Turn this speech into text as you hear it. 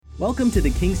Welcome to the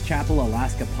Kings Chapel,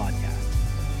 Alaska podcast.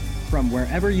 From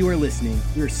wherever you are listening,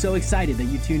 we are so excited that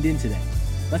you tuned in today.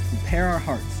 Let's prepare our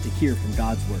hearts to hear from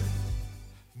God's word.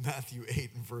 Matthew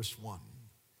 8 and verse 1.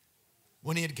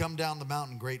 When he had come down the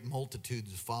mountain, great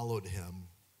multitudes followed him.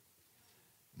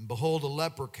 And behold, a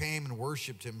leper came and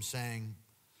worshipped him, saying,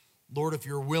 Lord, if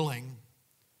you're willing,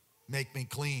 make me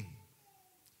clean.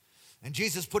 And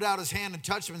Jesus put out his hand and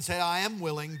touched him and said, I am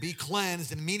willing, be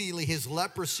cleansed. And immediately his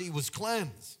leprosy was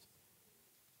cleansed.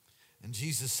 And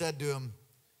Jesus said to him,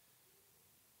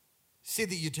 see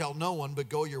that you tell no one, but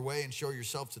go your way and show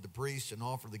yourself to the priest and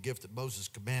offer the gift that Moses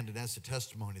commanded as a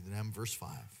testimony to them. Verse 5.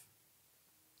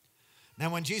 Now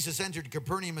when Jesus entered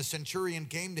Capernaum, a centurion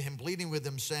came to him, pleading with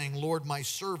him, saying, Lord, my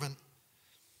servant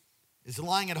is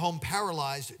lying at home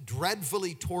paralyzed,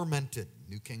 dreadfully tormented.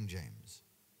 New King James.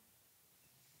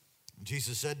 And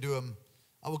Jesus said to him,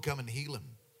 I will come and heal him.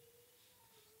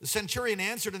 The centurion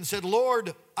answered and said,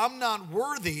 Lord, I'm not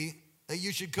worthy that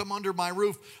you should come under my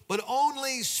roof, but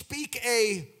only speak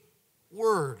a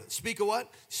word. Speak a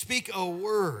what? Speak a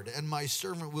word, and my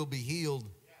servant will be healed.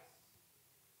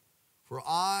 For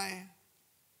I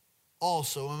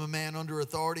also am a man under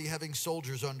authority, having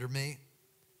soldiers under me.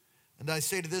 And I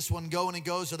say to this one, go, and he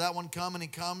goes, to that one, come, and he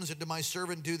comes, and to my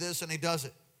servant, do this, and he does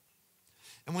it.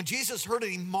 And when Jesus heard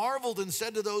it, he marveled and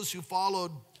said to those who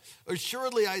followed,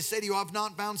 assuredly I say to you, I have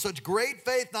not found such great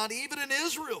faith, not even in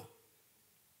Israel.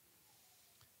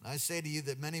 And I say to you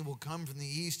that many will come from the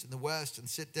east and the west and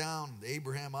sit down,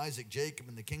 Abraham, Isaac, Jacob,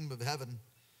 in the kingdom of heaven.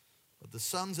 But the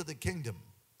sons of the kingdom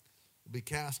will be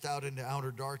cast out into outer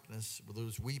darkness, where there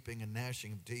is weeping and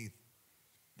gnashing of teeth.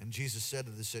 And Jesus said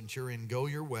to the centurion, go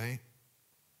your way,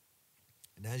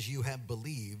 and as you have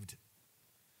believed,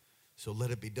 so let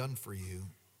it be done for you.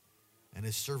 And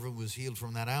his servant was healed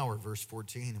from that hour. Verse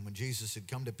 14, and when Jesus had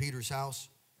come to Peter's house,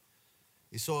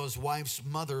 he saw his wife's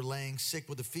mother laying sick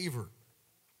with a fever.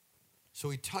 So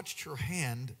he touched her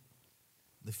hand,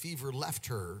 the fever left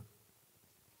her,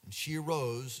 and she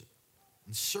arose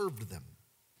and served them.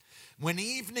 When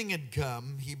evening had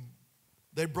come,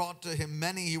 they brought to him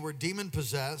many who were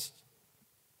demon-possessed,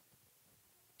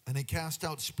 and he cast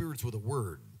out spirits with a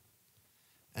word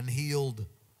and healed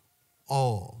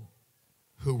all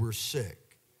who were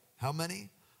sick. How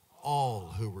many?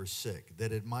 All who were sick,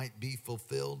 that it might be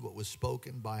fulfilled what was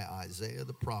spoken by Isaiah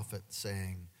the prophet,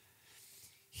 saying,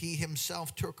 he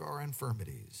himself took our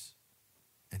infirmities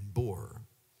and bore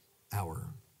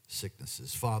our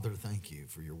sicknesses. Father, thank you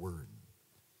for your word.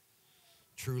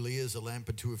 Truly is a lamp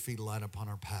unto our feet, a light upon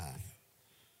our path.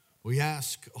 We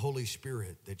ask, Holy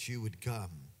Spirit, that you would come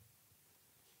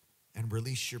and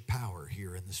release your power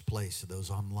here in this place, to those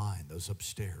online, those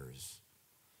upstairs.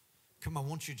 Come on,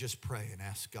 won't you just pray and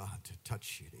ask God to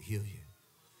touch you, to heal you?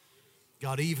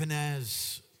 God, even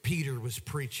as Peter was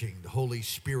preaching, the Holy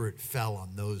Spirit fell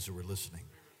on those who were listening.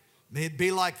 May it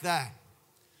be like that.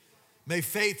 May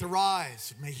faith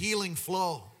arise. May healing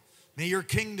flow. May your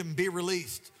kingdom be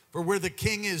released. For where the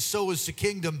king is, so is the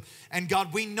kingdom. And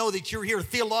God, we know that you're here.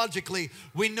 Theologically,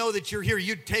 we know that you're here.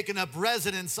 You've taken up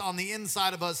residence on the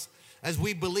inside of us as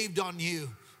we believed on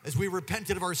you, as we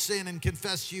repented of our sin and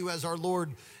confessed you as our Lord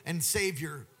and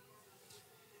Savior.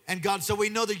 And God, so we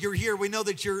know that you're here. We know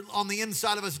that you're on the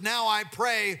inside of us. Now I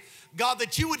pray, God,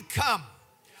 that you would come.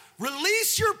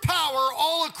 Release your power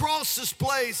all across this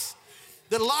place,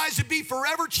 that lives would be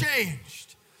forever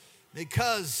changed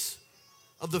because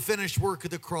of the finished work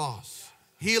of the cross.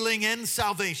 Healing and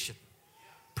salvation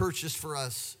purchased for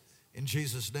us in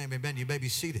Jesus' name. Amen. You may be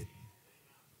seated.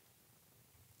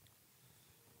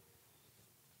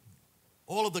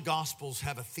 All of the Gospels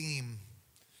have a theme.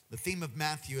 The theme of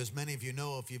Matthew, as many of you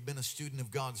know, if you've been a student of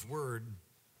God's Word,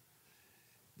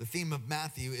 the theme of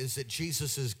Matthew is that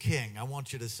Jesus is King. I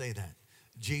want you to say that.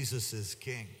 Jesus is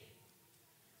King.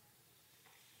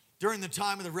 During the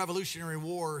time of the Revolutionary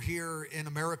War here in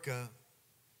America,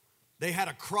 they had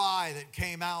a cry that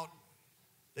came out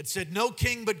that said, no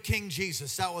king but King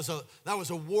Jesus. That was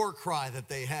a war cry that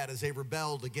they had as they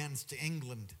rebelled against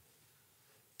England.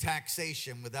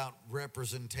 Taxation without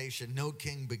representation, no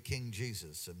king but King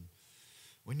Jesus. And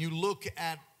when you look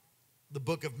at the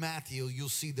book of Matthew, you'll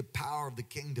see the power of the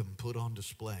kingdom put on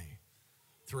display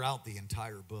throughout the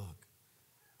entire book.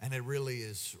 And it really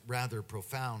is rather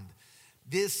profound.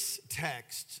 This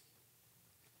text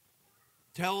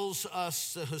tells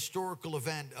us the historical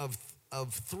event of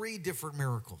three different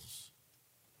miracles.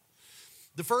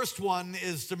 The first one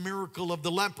is the miracle of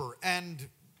the leper. And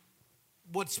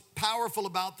what's powerful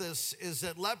about this is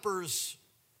that lepers,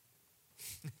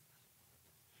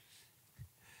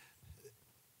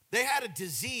 they had a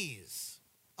disease.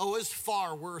 Oh, it's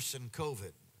far worse than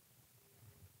COVID.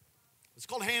 It's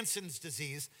called Hansen's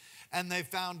disease, and they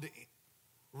found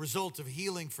results of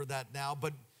healing for that now.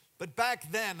 But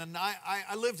back then, and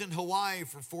I lived in Hawaii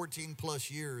for 14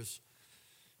 plus years.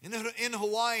 In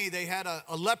Hawaii, they had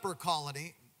a leper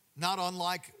colony, not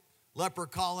unlike leper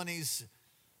colonies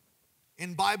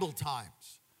in Bible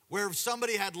times, where if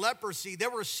somebody had leprosy, they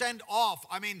were sent off.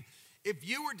 I mean, if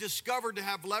you were discovered to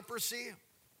have leprosy,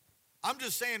 I'm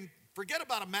just saying, forget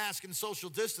about a mask and social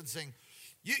distancing.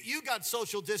 You got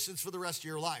social distance for the rest of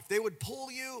your life. They would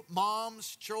pull you,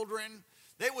 moms, children,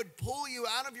 they would pull you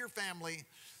out of your family.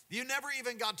 You never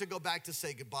even got to go back to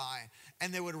say goodbye.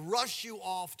 And they would rush you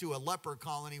off to a leper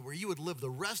colony where you would live the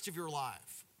rest of your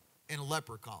life in a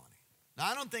leper colony. Now,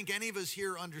 I don't think any of us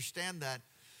here understand that.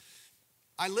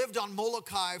 I lived on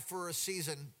Molokai for a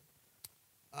season,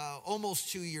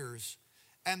 almost 2 years.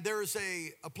 And there's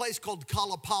a place called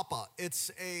Kalapapa.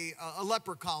 It's a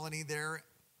leper colony there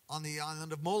on the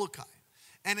island of Molokai.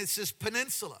 And it's this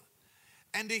peninsula.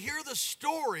 And to hear the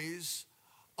stories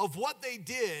of what they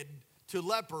did to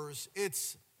lepers,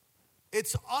 it's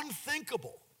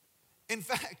unthinkable. In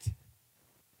fact,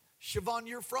 Siobhan,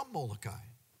 you're from Molokai.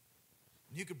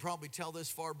 You could probably tell this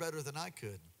far better than I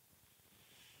could.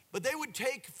 But they would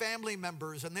take family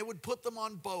members and they would put them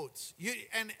on boats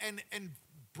and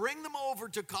bring them over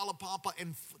to Kalapapa,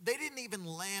 and they didn't even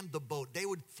land the boat. They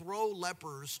would throw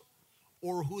lepers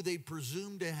or who they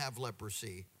presumed to have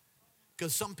leprosy,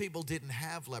 because some people didn't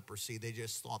have leprosy, they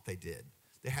just thought they did.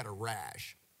 They had a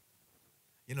rash.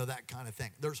 You know, that kind of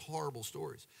thing. There's horrible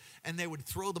stories. And they would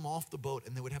throw them off the boat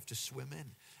and they would have to swim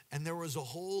in. And there was a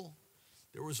whole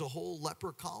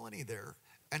leper colony there.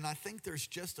 And I think there's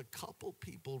just a couple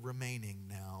people remaining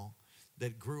now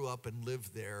that grew up and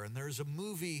lived there. And there's a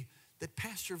movie that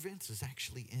Pastor Vince is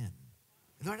actually in.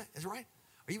 Is that right?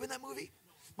 Are you in that movie?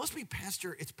 Must be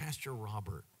it's Pastor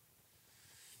Robert.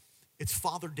 It's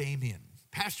Father Damien.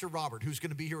 Pastor Robert, who's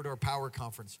going to be here at our power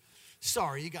conference.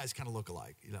 Sorry, you guys kind of look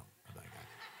alike, you know.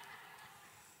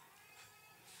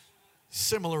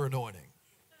 Similar anointing.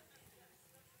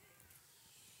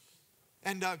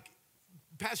 And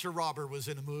Pastor Robert was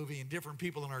in a movie, and different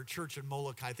people in our church in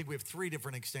Molokai. I think we have 3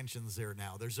 different extensions there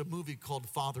now. There's a movie called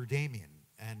Father Damien,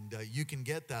 and you can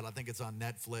get that. I think it's on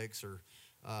Netflix or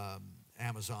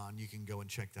Amazon. You can go and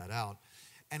check that out.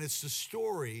 And it's the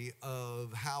story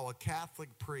of how a Catholic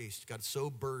priest got so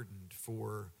burdened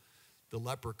for the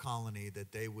leper colony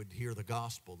that they would hear the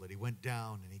gospel, that he went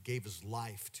down and he gave his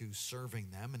life to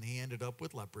serving them, and he ended up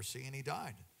with leprosy and he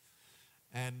died.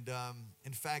 And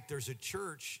in fact, there's a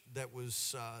church that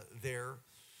was there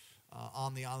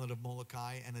on the island of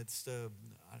Molokai, and it's the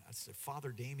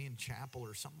Father Damien Chapel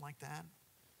or something like that.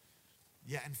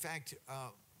 Yeah, in fact,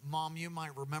 Mom, you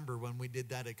might remember when we did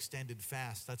that extended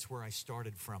fast, that's where I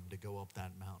started from to go up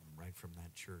that mountain, right from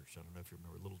that church. I don't know if you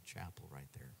remember, a little chapel right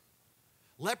there.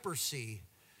 Leprosy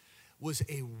was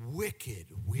a wicked,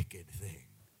 wicked thing.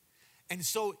 And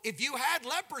so if you had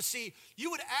leprosy, you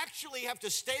would actually have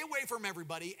to stay away from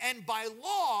everybody. And by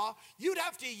law, you'd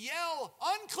have to yell,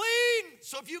 unclean.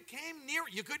 So if you came near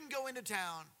it, you couldn't go into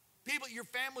town. Your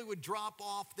family would drop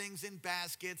off things in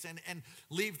baskets and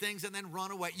leave things and then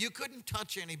run away. You couldn't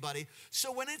touch anybody.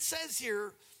 So when it says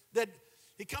here that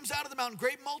he comes out of the mountain,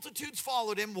 great multitudes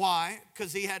followed him. Why?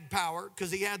 Because he had power,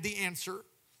 because he had the answer.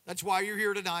 That's why you're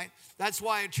here tonight. That's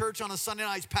why a church on a Sunday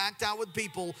night is packed out with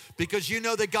people, because you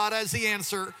know that God has the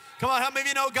answer. Come on, how many of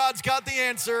you know God's got the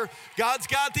answer? God's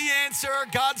got the answer.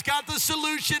 God's got the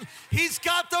solution. He's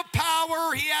got the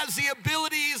power. He has the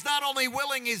ability. He's not only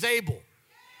willing, he's able.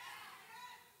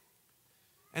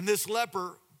 And this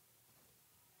leper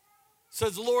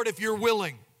says, Lord, if you're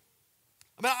willing.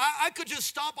 I mean, I could just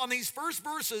stop on these first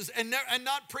verses and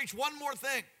not preach one more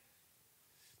thing.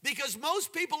 Because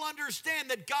most people understand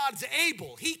that God's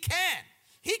able. He can.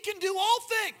 He can do all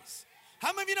things.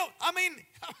 How many of you know? I mean,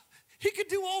 he can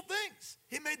do all things.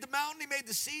 He made the mountain. He made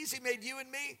the seas. He made you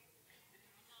and me.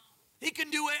 He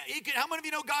can do it. How many of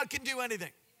you know God can do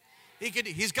anything?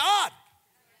 He's God.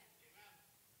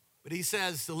 But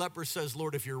the leper says,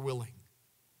 Lord, if you're willing.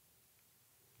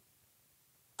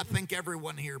 I think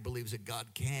everyone here believes that God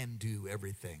can do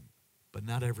everything, but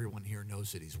not everyone here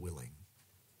knows that he's willing.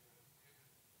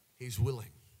 He's willing.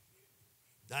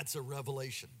 That's a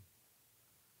revelation.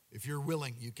 If you're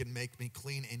willing, you can make me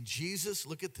clean. And Jesus,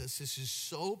 look at this. This is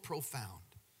so profound.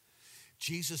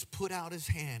 Jesus put out his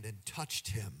hand and touched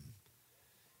him.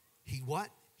 He what?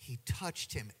 He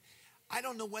touched him. I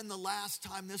don't know when the last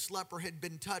time this leper had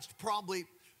been touched. Probably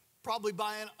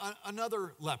by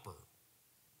another leper.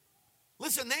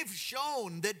 Listen, they've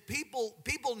shown that people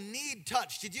need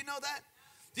touch. Did you know that?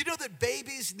 Do you know that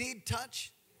babies need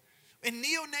touch? in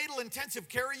neonatal intensive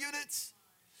care units,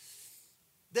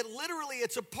 that literally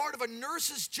it's a part of a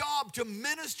nurse's job to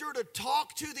minister, to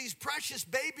talk to these precious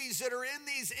babies that are in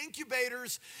these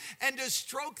incubators and to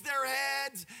stroke their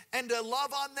heads and to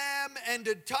love on them and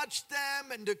to touch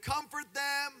them and to comfort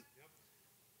them.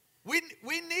 We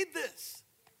need this.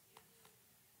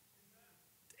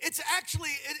 It's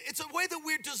actually, it's a way that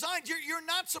we're designed. You're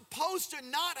not supposed to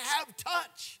not have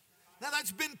touch. Now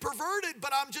that's been perverted,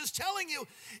 but I'm just telling you,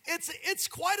 it's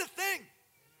quite a thing.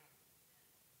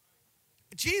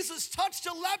 Jesus touched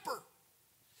a leper.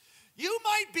 You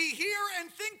might be here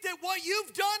and think that what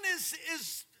you've done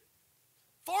is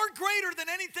far greater than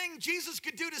anything Jesus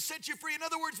could do to set you free. In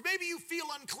other words, maybe you feel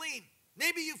unclean.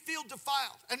 Maybe you feel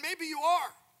defiled. And maybe you are.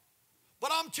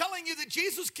 But I'm telling you that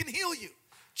Jesus can heal you.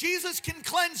 Jesus can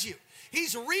cleanse you.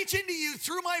 He's reaching to you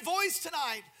through my voice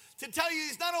tonight to tell you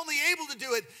he's not only able to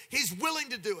do it, he's willing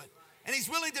to do it. And he's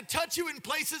willing to touch you in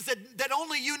places that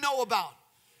only you know about.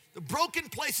 The broken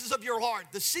places of your heart,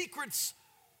 the secrets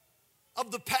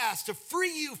of the past, to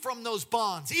free you from those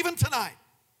bonds, even tonight.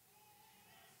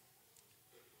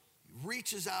 He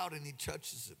reaches out and he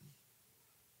touches him.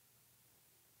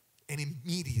 And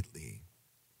immediately,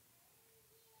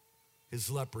 his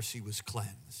leprosy was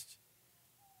cleansed.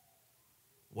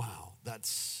 Wow,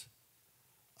 that's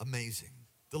amazing.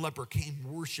 The leper came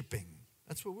worshiping.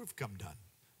 That's what we've come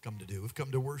to do. We've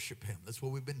come to worship him. That's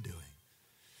what we've been doing.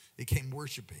 He came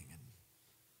worshiping, and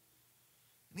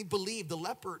he believed. The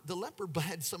leper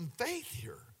had some faith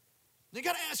here. You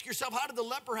got to ask yourself, how did the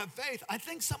leper have faith? I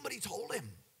think somebody told him.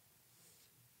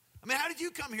 I mean, how did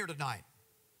you come here tonight?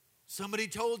 Somebody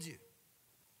told you.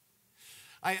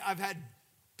 I've had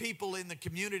people in the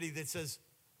community that says,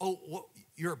 oh,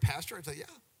 you're a pastor? I say, yeah.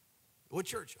 What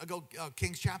church? I go,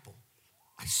 King's Chapel.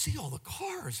 I see all the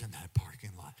cars in that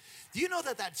parking lot. Do you know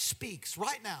that speaks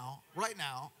right now,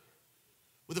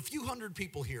 with a few hundred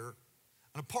people here,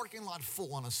 and a parking lot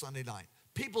full on a Sunday night.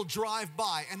 People drive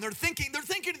by and they're thinking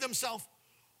to themselves,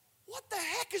 what the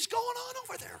heck is going on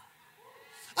over there?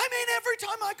 I mean, every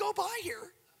time I go by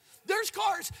here, there's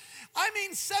cars. I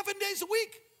mean, 7 days a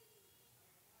week.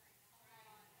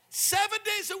 7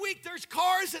 days a week, there's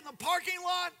cars in the parking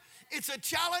lot. It's a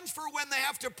challenge for when they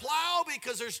have to plow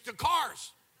because there's the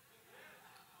cars.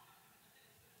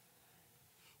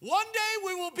 One day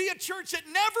we will be a church that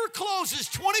never closes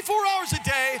 24 hours a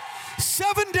day,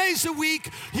 7 days a week.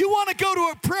 You want to go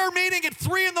to a prayer meeting at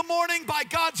 3 in the morning, by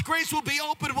God's grace, we'll be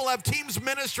open. We'll have teams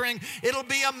ministering. It'll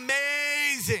be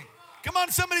amazing. Come on,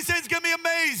 somebody say it's going to be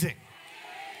amazing.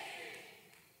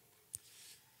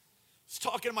 I was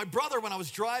talking to my brother when I was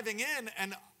driving in,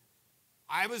 and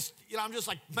I was, I'm just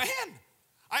like, man,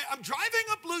 I'm driving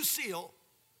up Lucille,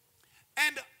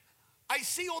 and I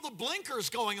see all the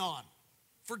blinkers going on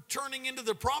for turning into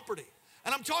the property.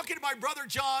 And I'm talking to my brother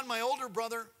John, my older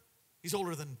brother. He's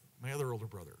older than my other older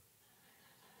brother.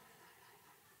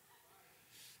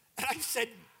 And I said,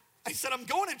 I'm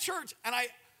going to church, and I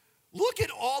look at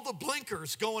all the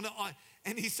blinkers going on.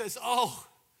 And he says, oh,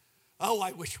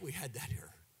 I wish we had that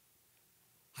here.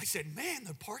 I said, man,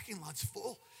 the parking lot's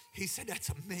full. He said, that's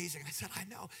amazing. I said, I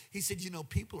know. He said,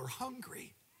 people are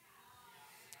hungry.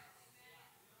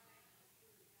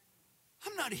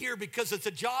 I'm not here because it's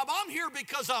a job. I'm here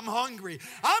because I'm hungry.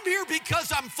 I'm here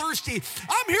because I'm thirsty.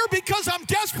 I'm here because I'm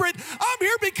desperate. I'm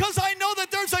here because I know that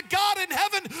there's a God in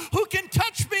heaven who can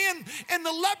touch me in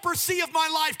the leprosy of my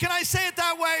life. Can I say it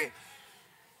that way?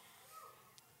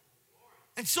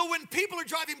 And so when people are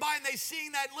driving by and they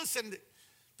seeing that, listen,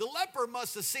 the leper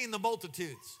must have seen the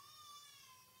multitudes.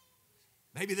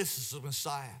 Maybe this is the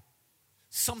Messiah.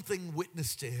 Something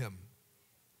witnessed to him.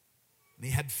 And he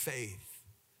had faith.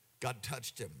 God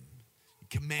touched him. He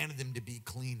commanded him to be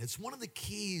clean. It's one of the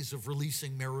keys of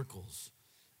releasing miracles.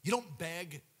 You don't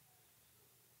beg.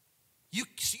 You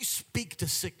speak to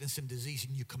sickness and disease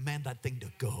and you command that thing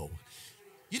to go.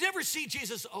 You never see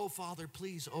Jesus, oh, Father,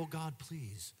 please. Oh, God,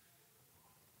 please.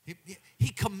 He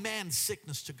commands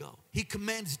sickness to go. He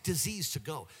commands disease to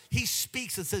go. He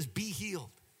speaks and says, be healed.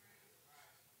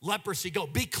 Leprosy, go.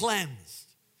 Be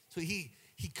cleansed. So he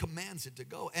commands it to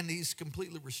go, and he's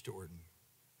completely restored.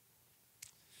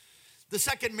 The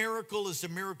second miracle is the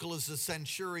miracle of the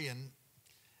centurion.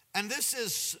 And this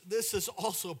is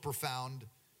also profound,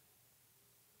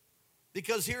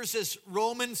 because here's this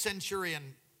Roman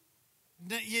centurion.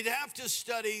 You'd have to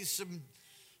study some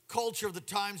culture of the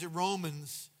times of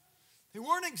Romans. They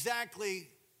weren't exactly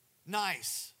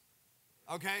nice,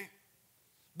 okay?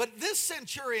 But this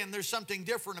centurion, there's something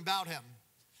different about him,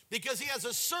 because he has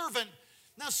a servant.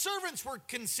 Now, servants were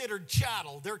considered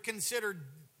chattel. They're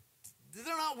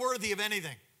not worthy of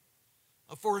anything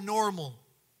for a normal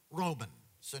Roman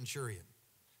centurion.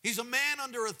 He's a man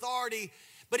under authority,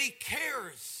 but he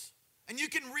cares. And you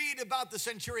can read about the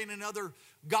centurion in other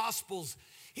gospels.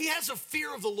 He has a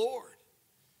fear of the Lord.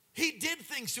 He did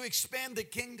things to expand the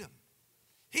kingdom.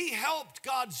 He helped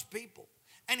God's people.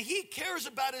 And he cares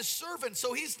about his servants.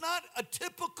 So he's not a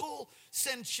typical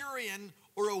centurion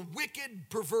or a wicked,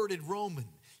 perverted Roman.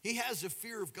 He has a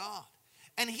fear of God.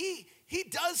 And he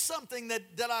does something that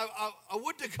I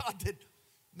would to God that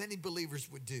many believers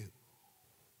would do.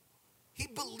 He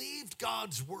believed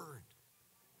God's word.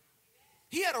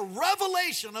 He had a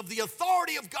revelation of the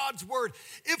authority of God's word.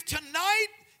 If tonight,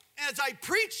 as I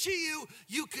preach to you,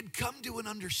 you could come to an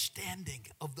understanding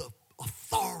of the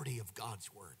authority of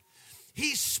God's word.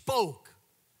 He spoke,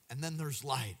 and then there's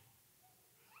light.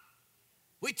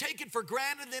 We take it for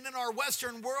granted that in our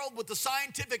Western world with the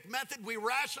scientific method, we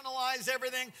rationalize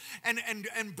everything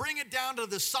and bring it down to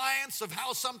the science of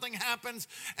how something happens,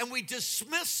 and we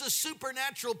dismiss the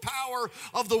supernatural power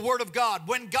of the Word of God.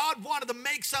 When God wanted to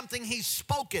make something, He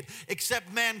spoke it,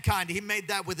 except mankind. He made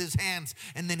that with His hands,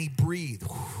 and then He breathed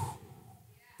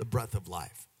the breath of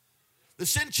life. The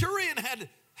centurion had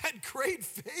great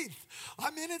faith. I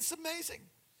mean, it's amazing.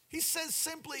 He says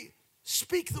simply,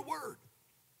 speak the word.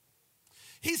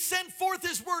 He sent forth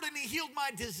his word and he healed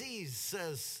my disease,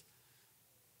 says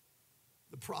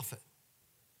the prophet.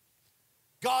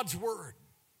 God's word.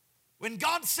 When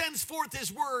God sends forth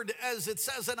his word, as it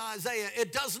says in Isaiah,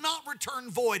 it does not return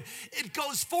void. It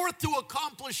goes forth to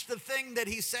accomplish the thing that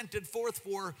he sent it forth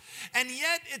for. And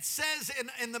yet it says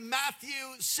in the Matthew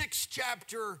 6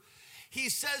 chapter, he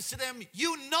says to them,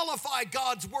 you nullify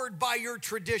God's word by your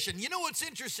tradition. You know what's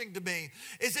interesting to me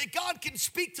is that God can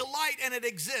speak to light and it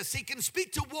exists. He can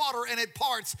speak to water and it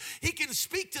parts. He can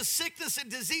speak to sickness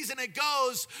and disease and it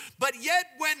goes. But yet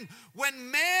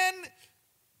when man,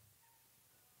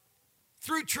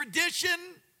 through tradition,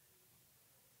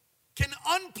 can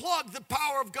unplug the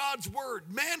power of God's word,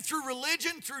 man through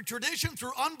religion, through tradition,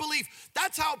 through unbelief,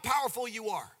 that's how powerful you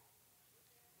are.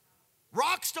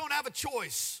 Rocks don't have a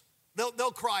choice.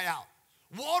 They'll cry out.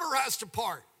 Water has to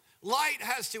part. Light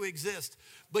has to exist.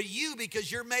 But you, because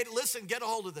you're made, listen, get a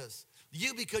hold of this.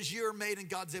 You, because you're made in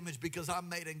God's image, because I'm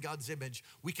made in God's image,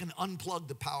 we can unplug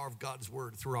the power of God's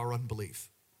word through our unbelief.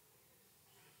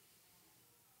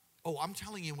 Oh, I'm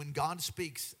telling you, when God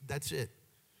speaks, that's it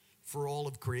for all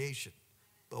of creation.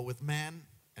 But with man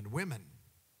and women,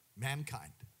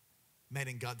 mankind, made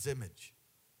in God's image,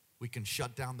 we can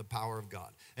shut down the power of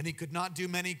God. And he could not do,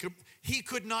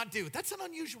 that's an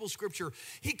unusual scripture.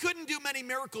 He couldn't do many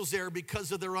miracles there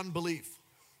because of their unbelief.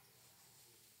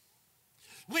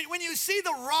 When you see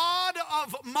the rod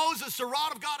of Moses, the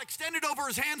rod of God extended over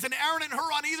his hands and Aaron and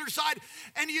Hur on either side,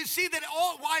 and you see that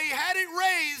while he had it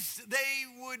raised, they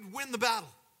would win the battle.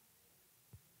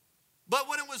 But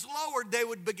when it was lowered, they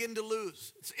would begin to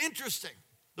lose. It's interesting.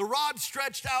 The rod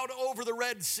stretched out over the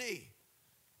Red Sea,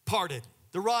 parted.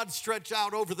 The rod stretched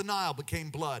out over the Nile, became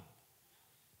blood.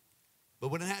 But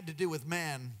when it had to do with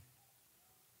man,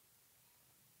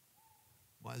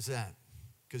 why is that?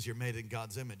 Because you're made in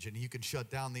God's image and you can shut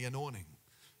down the anointing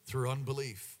through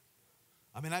unbelief.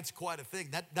 I mean, that's quite a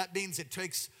thing. That means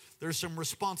there's some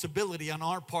responsibility on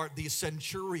our part. The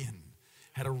centurion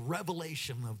had a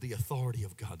revelation of the authority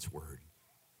of God's word.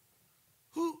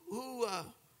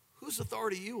 Whose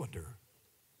authority are you under?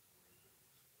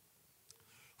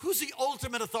 Who's the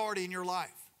ultimate authority in your life?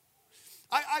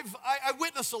 I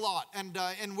witness a lot, and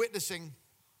in witnessing,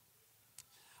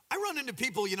 I run into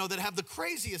people, that have the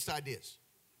craziest ideas.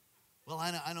 Well,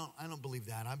 I don't believe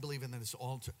that. I believe in this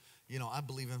I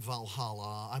believe in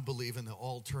Valhalla. I believe in the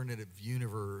alternative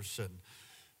universe, and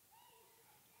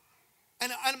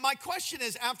my question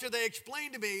is, after they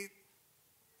explain to me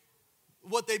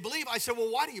what they believe, I say,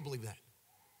 well, why do you believe that?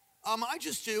 I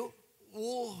just do.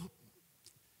 Well,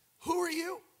 who are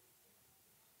you?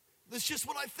 That's just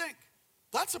what I think.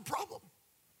 That's a problem.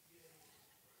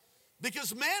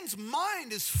 Because man's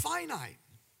mind is finite.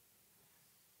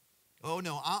 Oh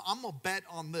no, I'm gonna bet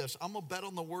on this. I'm gonna bet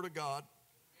on the Word of God.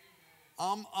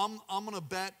 I'm gonna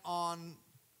bet on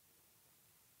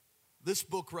this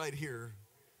book right here,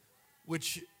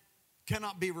 which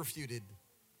cannot be refuted,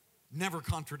 never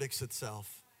contradicts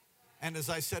itself. And as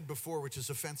I said before, which is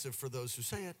offensive for those who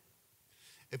say it,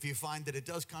 if you find that it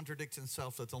does contradict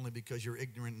itself, that's only because you're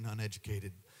ignorant and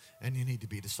uneducated and you need to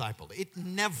be discipled. It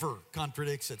never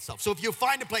contradicts itself. So if you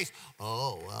find a place,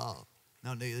 no,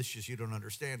 it's just you don't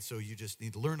understand, so you just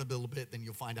need to learn a little bit, then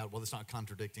you'll find out, well, it's not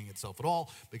contradicting itself at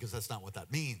all, because that's not what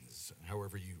that means,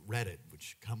 however you read it,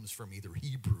 which comes from either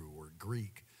Hebrew or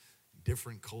Greek,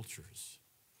 different cultures,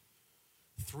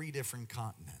 3 different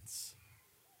continents.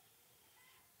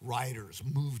 writers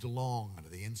moved along under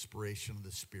the inspiration of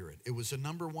the Spirit. It was a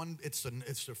number one, it's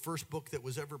the first book that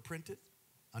was ever printed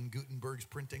on Gutenberg's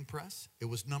printing press. It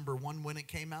was number one when it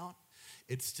came out.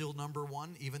 It's still number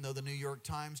one, even though the New York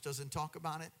Times doesn't talk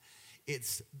about it.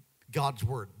 It's God's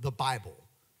Word, the Bible,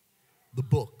 the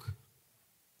book,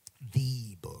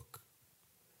 the book.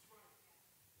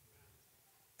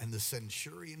 And the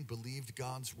centurion believed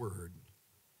God's Word,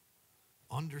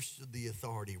 understood the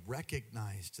authority,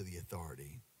 recognized the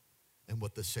authority, and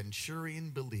what the centurion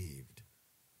believed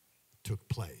took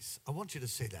place. I want you to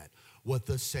say that. What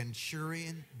the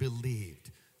centurion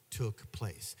believed took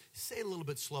place. Say it a little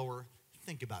bit slower.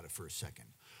 Think about it for a second.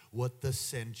 What the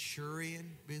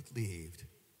centurion believed.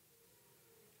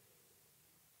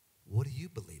 What are you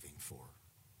believing for?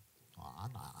 Well,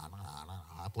 I'm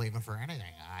not believing for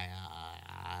anything.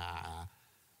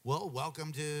 Well,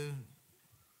 welcome to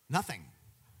nothing.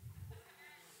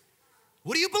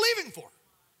 What are you believing for?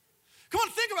 Come on,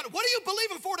 think about it. What are you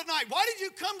believing for tonight? Why did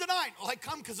you come tonight? Well, I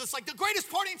come because it's like the greatest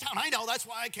party in town. I know, that's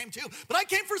why I came too. But I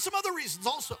came for some other reasons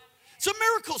also. It's a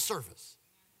miracle service.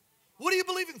 What are you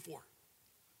believing for?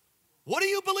 What are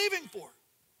you believing for?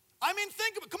 I mean,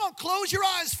 think of it. Come on, close your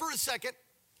eyes for a second.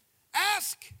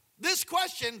 Ask this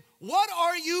question, what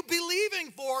are you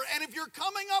believing for? And if you're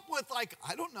coming up with like,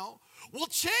 I don't know, well,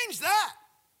 change that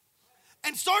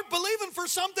and start believing for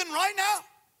something right now.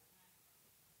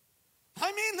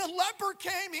 I mean, the leper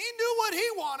came, he knew what he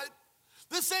wanted.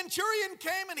 The centurion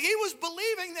came and he was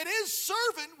believing that his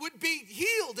servant would be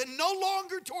healed and no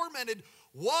longer tormented.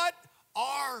 What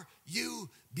are you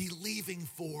believing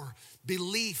for?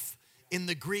 Belief in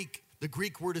the Greek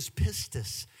word is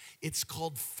pistis. It's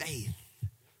called faith,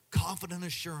 confident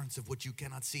assurance of what you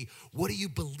cannot see. What are you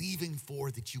believing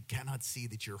for that you cannot see,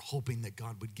 that you're hoping that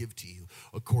God would give to you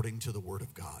according to the word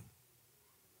of God?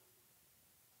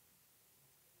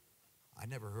 I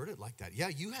never heard it like that. Yeah,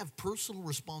 you have personal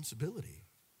responsibility.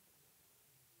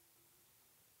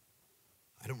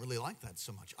 I don't really like that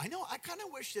so much. I know, I kind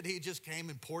of wish that he just came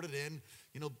and poured it in,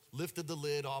 lifted the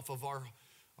lid off of our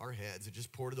heads and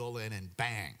just poured it all in and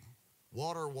bang,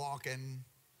 water walking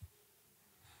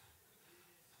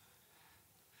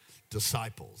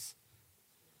disciples.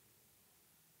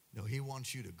 No, he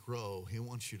wants you to grow. He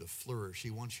wants you to flourish.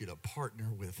 He wants you to partner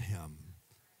with him.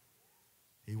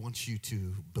 He wants you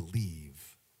to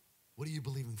believe. What are you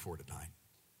believing for tonight?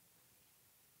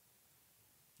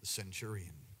 The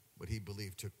centurion, what he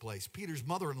believed took place. Peter's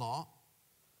mother-in-law.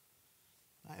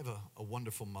 I have a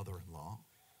wonderful mother-in-law.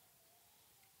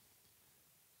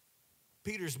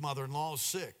 Peter's mother-in-law is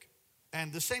sick.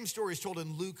 And the same story is told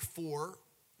in Luke 4,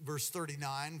 verse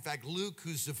 39. In fact, Luke,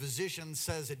 who's the physician,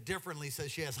 says it differently,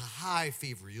 says she has a high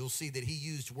fever. You'll see that he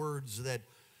used words that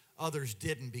others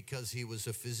didn't because he was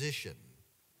a physician.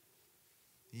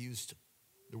 He used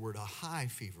the word a high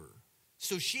fever.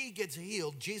 So she gets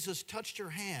healed. Jesus touched her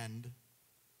hand.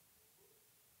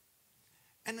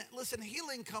 And listen,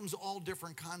 healing comes all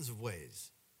different kinds of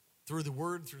ways. Through the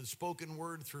word, through the spoken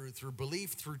word, through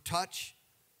belief, through touch.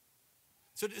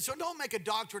 So don't make a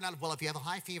doctrine out of, well, if you have a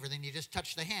high fever, then you just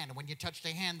touch the hand. And when you touch the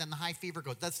hand, then the high fever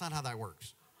goes. That's not how that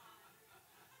works.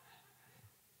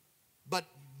 But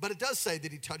it does say that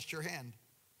he touched her hand.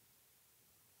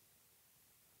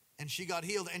 And she got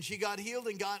healed. And she got healed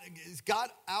and got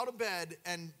out of bed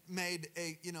and made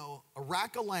a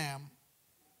rack of lamb.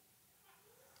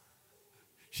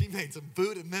 She made some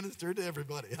food and ministered to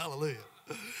everybody. Hallelujah.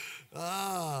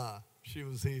 She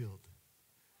was healed.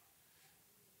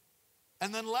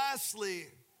 And then lastly,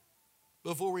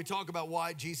 before we talk about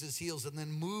why Jesus heals, and then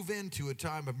move into a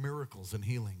time of miracles and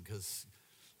healing, because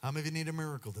how many of you need a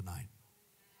miracle tonight?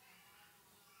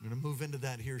 I'm going to move into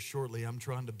that here shortly. I'm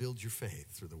trying to build your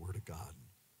faith through the Word of God.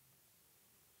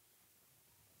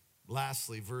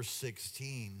 Lastly, verse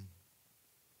 16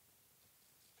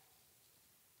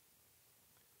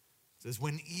 says,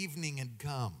 when evening had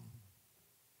come,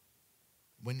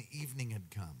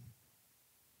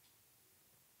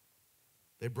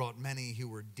 they brought many who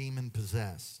were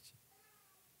demon-possessed.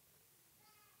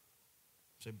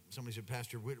 Somebody said,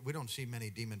 Pastor, we don't see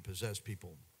many demon-possessed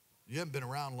people. You haven't been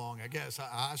around long, I guess.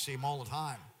 I see them all the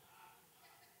time.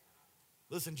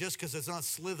 Listen, just because it's not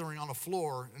slithering on a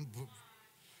floor.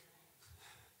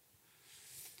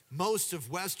 Most of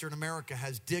Western America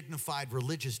has dignified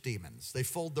religious demons. They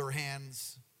fold their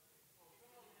hands.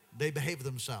 They behave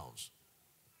themselves,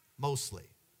 mostly.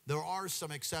 There are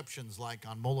some exceptions, like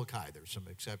on Molokai. There's some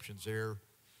exceptions there.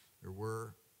 There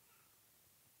were.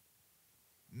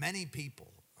 Many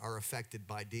people are affected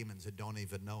by demons and don't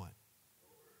even know it.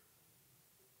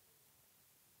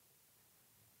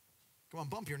 Come on,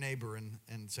 bump your neighbor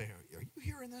and say, are you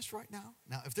hearing this right now?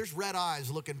 Now, if there's red eyes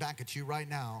looking back at you right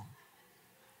now.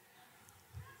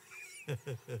 Hey,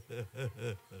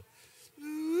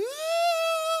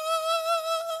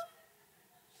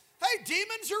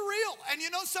 demons are real. And you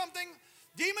know something?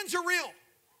 Demons are real.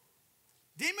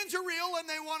 Demons are real, and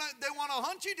they want to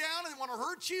hunt you down, and they want to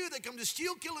hurt you. They come to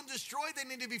steal, kill, and destroy. They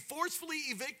need to be forcefully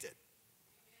evicted.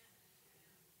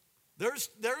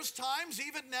 There's times,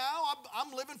 even now,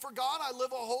 I'm living for God. I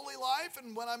live a holy life,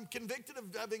 and when I'm convicted of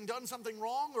having done something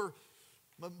wrong or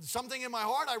something in my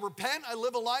heart, I repent. I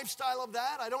live a lifestyle of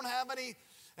that. I don't have any,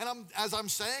 and as I'm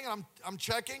saying, I'm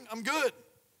checking. I'm good.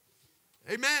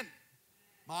 Amen.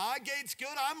 My eye gate's good.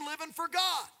 I'm living for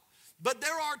God. But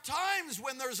there are times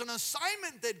when there's an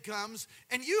assignment that comes,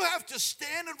 and you have to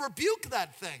stand and rebuke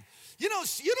that thing. You know,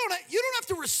 you don't have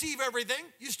to receive everything.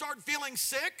 You start feeling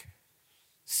sick.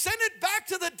 Send it back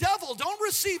to the devil. Don't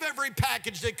receive every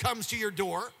package that comes to your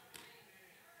door.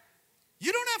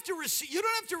 You don't have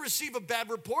to receive a bad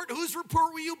report. Whose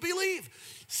report will you believe?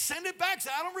 Send it back. Say,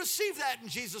 I don't receive that in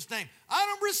Jesus' name. I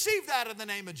don't receive that in the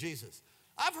name of Jesus.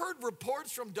 I've heard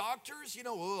reports from doctors,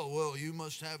 oh, well, you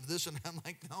must have this. And I'm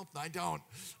like, no, I don't.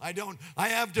 I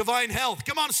have divine health.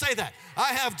 Come on, say that.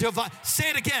 Say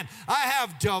it again. I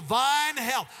have divine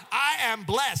health. I am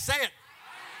blessed. Say it.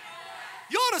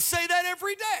 You ought to say that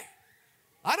every day.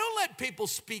 I don't let people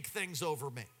speak things over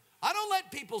me. I don't let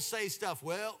people say stuff,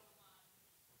 well,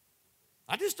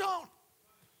 I just don't.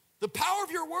 The power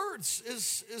of your words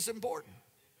is important.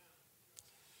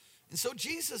 And so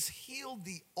Jesus healed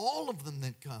all of them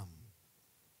that come.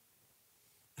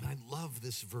 And I love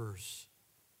this verse.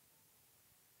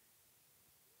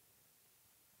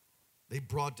 They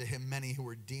brought to him many who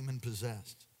were demon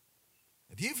possessed.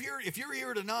 If you're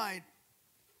here tonight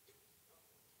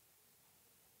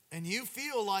and you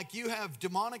feel like you have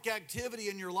demonic activity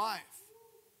in your life,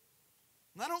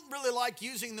 and I don't really like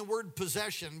using the word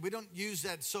possession. We don't use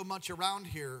that so much around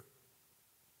here.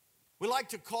 We like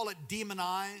to call it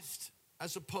demonized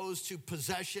as opposed to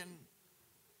possession.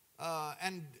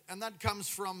 And that comes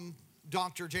from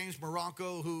Dr. James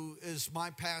Morocco, who is my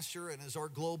pastor and is our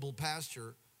global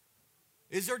pastor.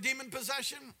 Is there demon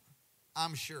possession?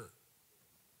 I'm sure.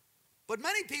 But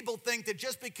many people think that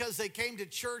just because they came to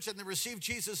church and they received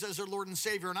Jesus as their Lord and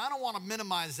Savior, and I don't want to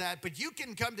minimize that, but you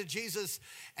can come to Jesus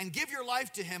and give your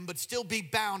life to him but still be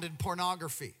bound in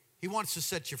pornography. He wants to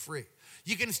set you free.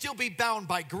 You can still be bound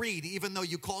by greed even though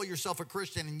you call yourself a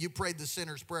Christian and you prayed the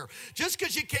sinner's prayer. Just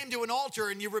because you came to an altar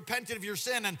and you repented of your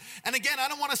sin, and again, I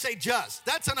don't want to say just.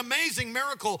 That's an amazing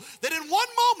miracle that in one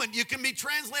moment you can be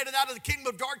translated out of the kingdom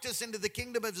of darkness into the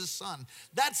kingdom of his son.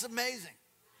 That's amazing.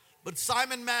 But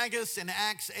Simon Magus in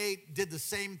Acts 8 did the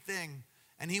same thing,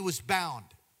 and he was bound.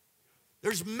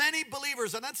 There's many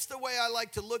believers, and that's the way I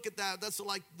like to look at that. That's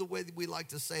like the way we like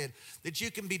to say it, that you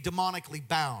can be demonically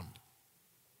bound.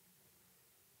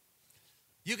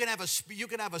 You can have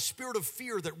a spirit of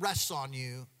fear that rests on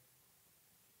you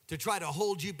to try to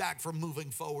hold you back from moving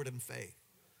forward in faith.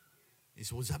 You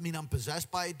say, well, does that mean I'm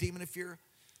possessed by a demon of fear?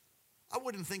 I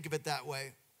wouldn't think of it that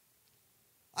way.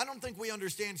 I don't think we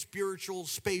understand spiritual,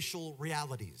 spatial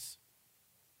realities.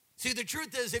 See, the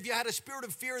truth is, if you had a spirit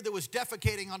of fear that was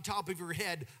defecating on top of your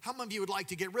head, how many of you would like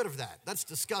to get rid of that? That's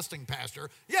disgusting, Pastor.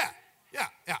 Yeah,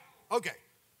 okay.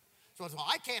 So it's, well,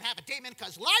 I can't have a demon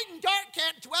because light and dark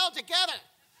can't dwell together.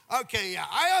 Okay, yeah,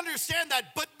 I understand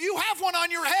that, but you have one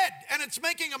on your head, and it's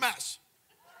making a mess.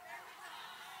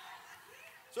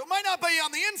 So it might not be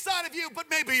on the inside of you, but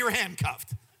maybe you're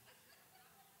handcuffed.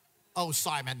 Oh,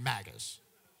 Simon Magus.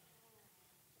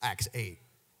 Acts 8.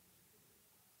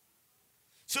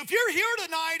 So if you're here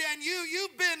tonight and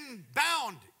you've been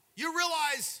bound, you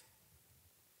realize,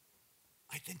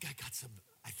 I think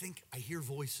I hear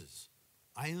voices.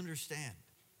 I understand.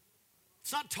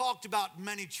 It's not talked about in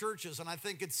many churches, and I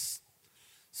think it's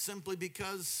simply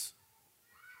because,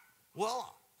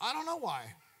 well, I don't know why.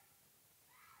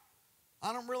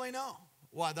 I don't really know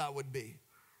why that would be.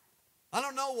 I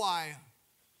don't know why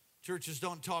churches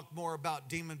don't talk more about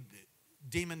being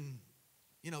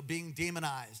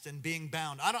demonized and being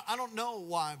bound. I don't know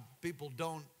why people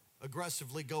don't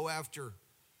aggressively go after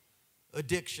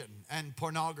addiction and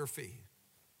pornography.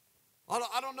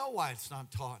 I don't know why it's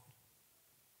not taught.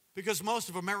 Because most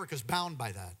of America's bound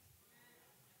by that.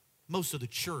 Most of the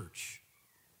church.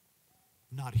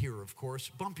 Not here, of course.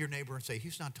 Bump your neighbor and say,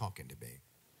 he's not talking to me.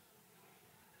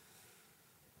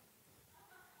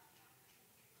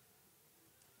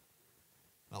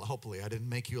 Well, hopefully I didn't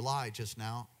make you lie just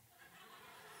now.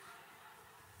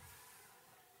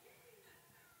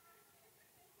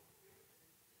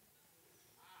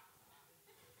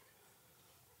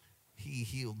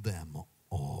 he healed them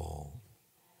all.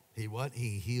 He what?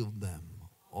 He healed them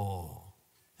all.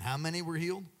 How many were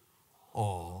healed?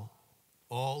 All.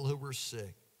 All who were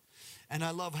sick. And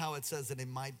I love how it says that it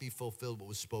might be fulfilled what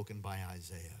was spoken by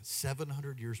Isaiah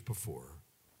 700 years before.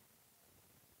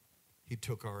 He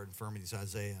took our infirmities,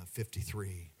 Isaiah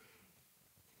 53,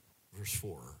 verse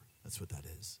 4. That's what that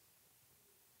is.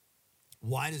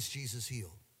 Why does Jesus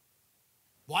heal?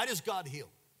 Why does God heal?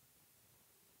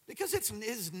 Because it's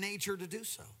his nature to do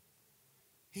so.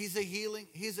 He's a healing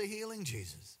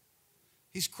Jesus.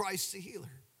 He's Christ the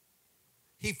healer.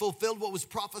 He fulfilled what was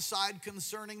prophesied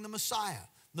concerning the Messiah.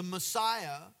 The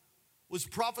Messiah was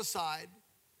prophesied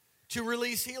to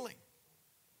release healing.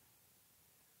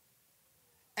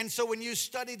 And so when you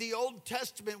study the Old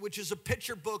Testament, which is a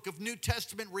picture book of New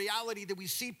Testament reality that we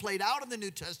see played out in the New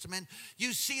Testament,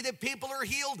 you see that people are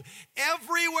healed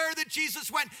everywhere that Jesus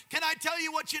went. Can I tell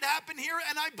you what should happen here?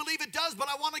 And I believe it does, but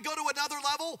I want to go to another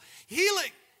level.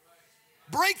 Healing.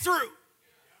 Breakthrough.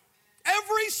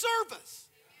 Every service.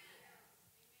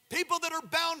 People that are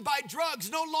bound by drugs,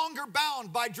 no longer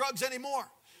bound by drugs anymore.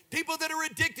 People that are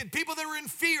addicted, people that are in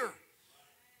fear,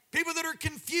 people that are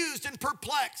confused and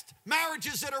perplexed,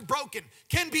 marriages that are broken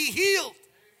can be healed.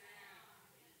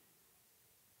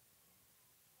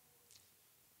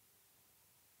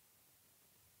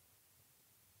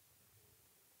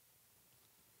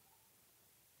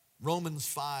 Romans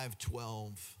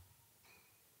 5:12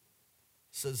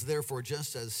 says, therefore,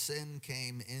 just as sin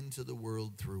came into the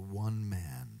world through one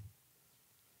man,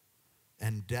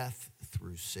 and death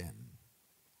through sin,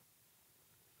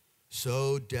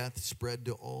 so death spread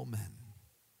to all men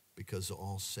because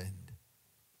all sinned.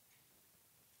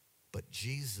 But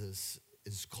Jesus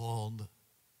is called,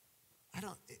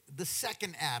 the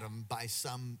second Adam by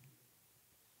some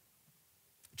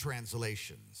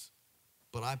translations,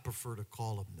 but I prefer to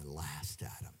call him the last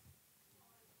Adam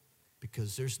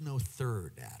because there's no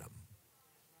third Adam.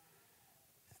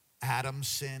 Adam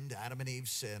sinned, Adam and Eve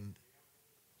sinned.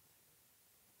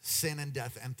 Sin and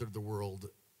death entered the world,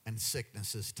 and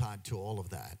sickness is tied to all of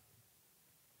that.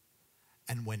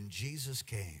 And when Jesus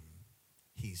came,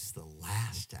 he's the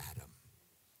last Adam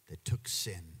that took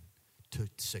sin, took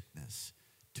sickness,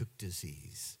 took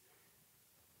disease.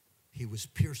 He was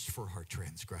pierced for our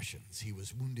transgressions. He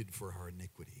was wounded for our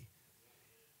iniquity.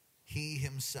 He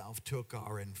himself took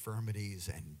our infirmities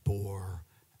and bore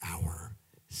our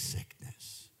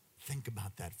sickness. Think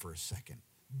about that for a second.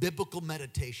 Biblical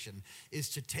meditation is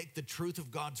to take the truth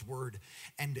of God's word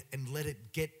and let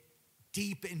it get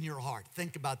deep in your heart.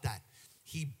 Think about that.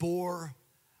 He bore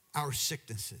our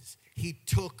sicknesses. He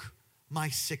took my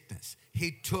sickness.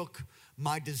 He took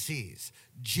my disease.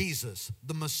 Jesus,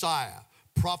 the Messiah,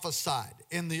 prophesied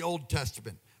in the Old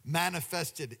Testament,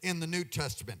 manifested in the New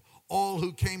Testament. All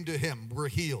who came to him were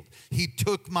healed. He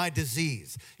took my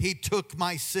disease. He took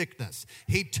my sickness.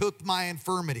 He took my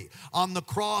infirmity. On the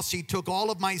cross, he took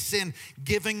all of my sin,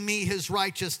 giving me his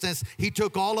righteousness. He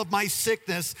took all of my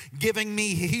sickness, giving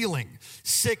me healing.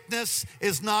 Sickness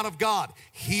is not of God.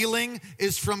 Healing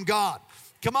is from God.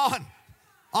 Come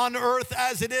on earth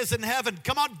as it is in heaven.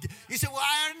 Come on. You say, well,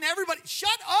 everybody, shut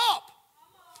up.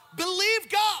 Believe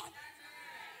God.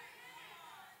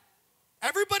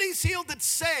 Everybody's healed that's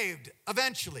saved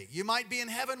eventually. You might be in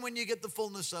heaven when you get the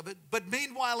fullness of it, but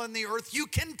meanwhile in the earth, you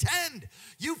contend.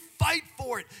 You fight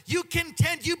for it. You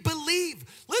contend. You believe.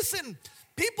 Listen,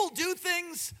 people do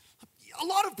things. A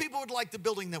lot of people would like the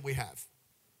building that we have.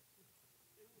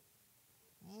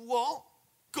 Well,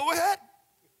 go ahead.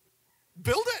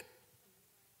 Build it.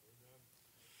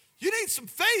 You need some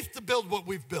faith to build what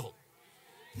we've built.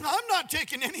 I'm not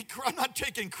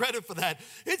taking credit for that.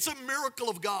 It's a miracle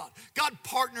of God. God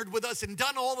partnered with us and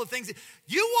done all the things.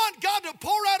 You want God to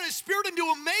pour out his spirit and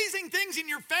do amazing things in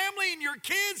your family, in your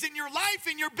kids, in your life,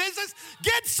 in your business.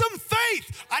 Get some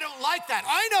faith. I don't like that.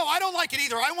 I know, I don't like it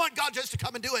either. I want God just to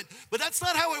come and do it. But that's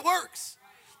not how it works.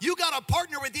 You got to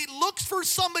partner with him. He looks for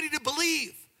somebody to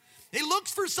believe. He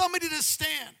looks for somebody to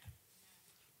stand.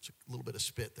 It's a little bit of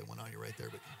spit that went on you right there,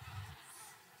 but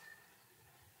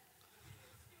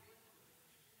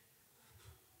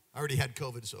I already had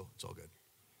COVID, so it's all good.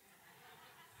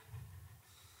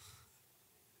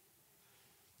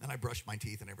 And I brushed my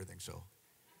teeth and everything, so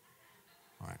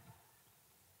all right.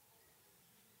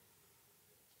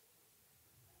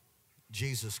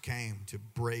 Jesus came to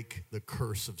break the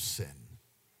curse of sin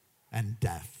and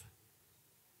death.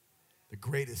 The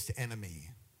greatest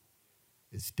enemy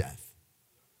is death.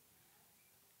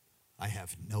 I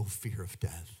have no fear of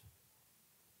death.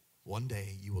 One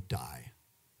day you will die.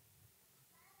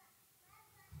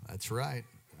 That's right.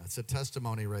 That's a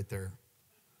testimony right there.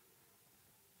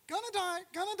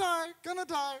 gonna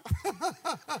die.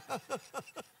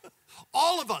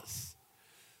 All of us.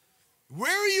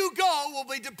 Where you go will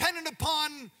be dependent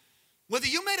upon whether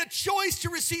you made a choice to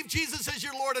receive Jesus as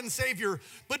your Lord and Savior.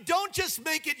 But don't just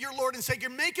make it your Lord and Savior.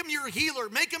 Make him your healer.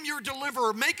 Make him your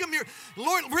deliverer. Make him your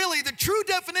Lord. Really, the true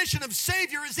definition of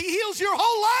Savior is he heals your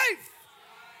whole life.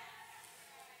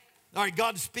 All right,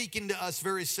 God's speaking to us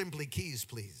very simply. Keys,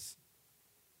 please.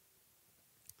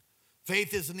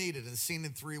 Faith is needed and seen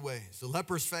in three ways. The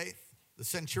leper's faith, the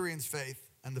centurion's faith,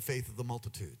 and the faith of the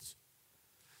multitudes.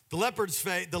 The leper's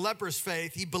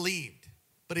faith, he believed,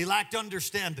 but he lacked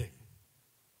understanding.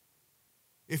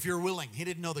 If you're willing, he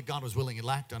didn't know that God was willing, he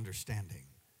lacked understanding.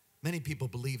 Many people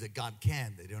believe that God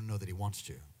can, they don't know that he wants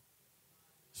to.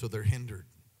 So they're hindered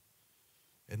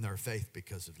in their faith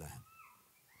because of that.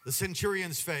 The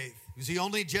centurion's faith, he was the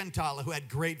only Gentile who had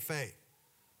great faith.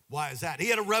 Why is that? He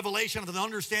had a revelation of an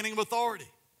understanding of authority.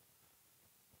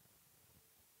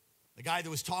 The guy that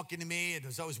was talking to me and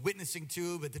as I was witnessing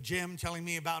to at the gym, telling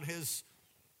me about his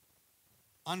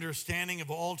understanding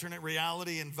of alternate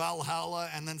reality and Valhalla,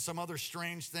 and then some other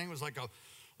strange thing. It was like a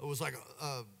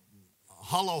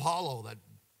hollow, that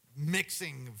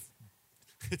mixing of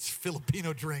it's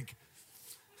Filipino drink.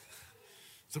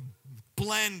 It's a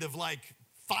blend of like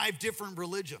 5 different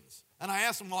religions. And I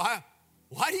asked him, well,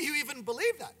 why do you even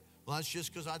believe that? Well, that's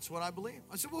just because that's what I believe.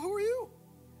 I said, well, who are you?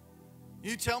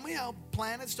 You tell me how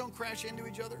planets don't crash into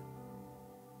each other?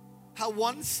 How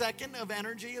 1 second of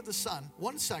energy of the sun,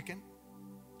 1 second,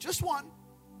 just one.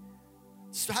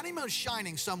 How do you know it's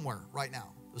shining somewhere right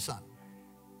now, the sun?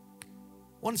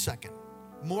 1 second.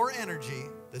 More energy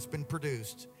that's been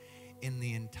produced in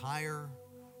the entire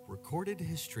recorded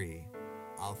history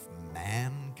of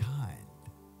mankind.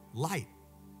 Light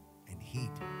and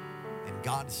heat. And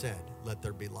God said, let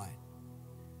there be light.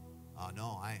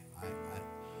 No,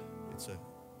 it's a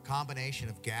combination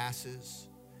of gases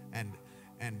and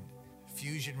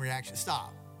fusion reactions.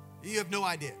 Stop. You have no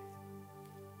idea.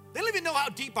 They don't even know how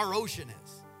deep our ocean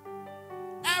is.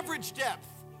 Average depth,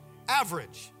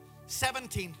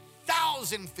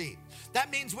 17,000 feet.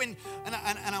 That means when,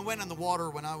 and I went on the water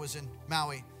when I was in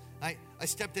Maui. I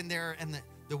stepped in there and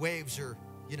the waves are,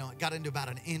 it got into about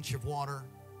 1 inch of water.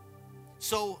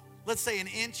 So let's say 1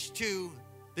 inch to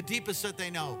the deepest that they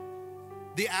know.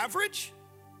 The average,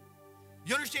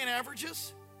 you understand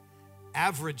averages?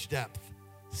 Average depth,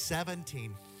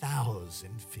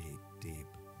 17,000 feet deep.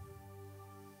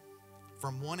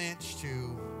 From 1 inch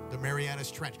to the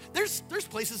Marianas Trench. There's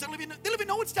places that they don't even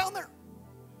know what's down there.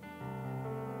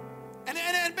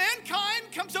 And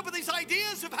mankind comes up with these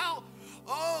ideas of how,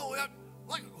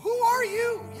 who are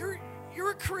you?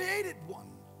 You're a created one.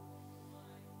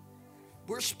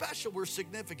 We're special, we're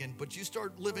significant, but you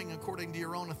start living according to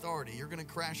your own authority, you're going to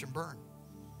crash and burn.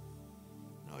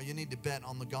 No, you need to bet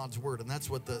on the God's word, and that's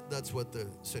what the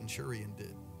centurion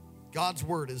did. God's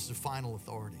word is the final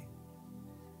authority.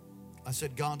 I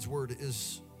said God's word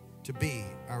is to be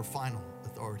our final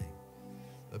authority.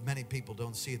 But many people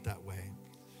don't see it that way.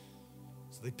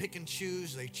 So they pick and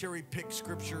choose, they cherry pick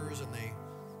scriptures, and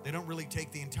they don't really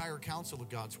take the entire counsel of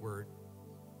God's word.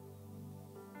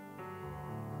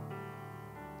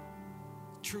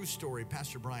 True story,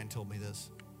 Pastor Brian told me this.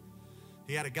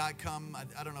 He had a guy come,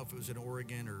 I don't know if it was in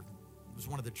Oregon or it was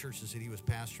one of the churches that he was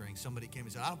pastoring. Somebody came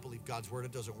and said, I don't believe God's word,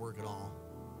 it doesn't work at all.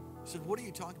 He said, what are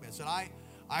you talking about? I said,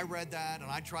 I read that and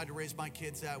I tried to raise my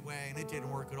kids that way and it didn't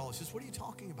work at all. He says, what are you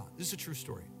talking about? This is a true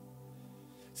story.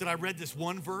 He said, I read this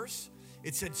one verse.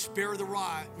 It said, spare the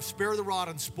rod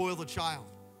and spoil the child.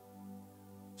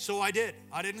 So I did.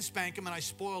 I didn't spank him and I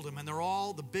spoiled him. And they're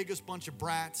all the biggest bunch of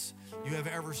brats you have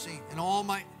ever seen. And how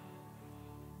many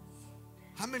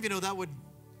of you know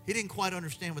he didn't quite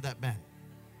understand what that meant.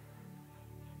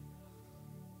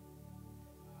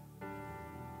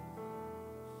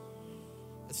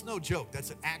 That's no joke. That's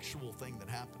an actual thing that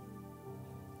happened.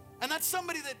 And that's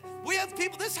somebody that, we have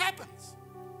people, this happens.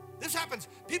 This happens.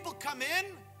 People come in,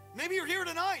 maybe you're here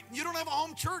tonight, and you don't have a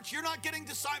home church, you're not getting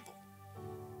discipled.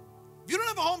 If you don't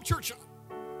have a home church,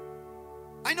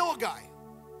 I know a guy.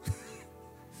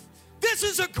 This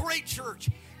is a great church,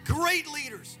 great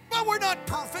leaders. But we're not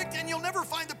perfect, and you'll never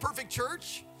find the perfect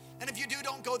church. And if you do,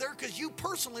 don't go there because you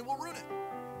personally will ruin it.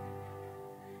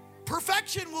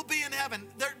 Perfection will be in heaven.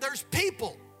 There's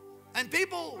people, and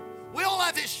people, we all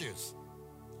have issues.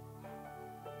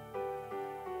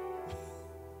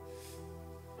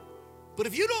 But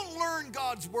if you don't learn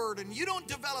God's word and you don't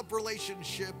develop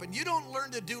relationship and you don't learn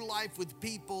to do life with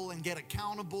people and get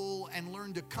accountable and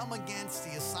learn to come against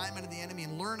the assignment of the enemy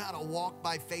and learn how to walk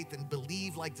by faith and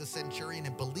believe like the centurion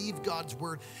and believe God's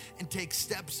word and take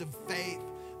steps of faith,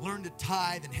 Learn to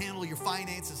tithe and handle your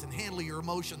finances and handle your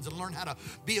emotions and learn how to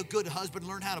be a good husband,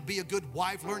 learn how to be a good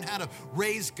wife, learn how to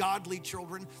raise godly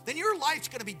children, then your life's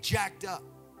going to be jacked up.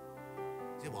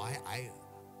 You say, well,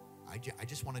 I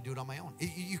just want to do it on my own.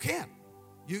 You can't.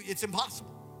 It's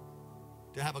impossible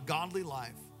to have a godly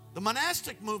life. The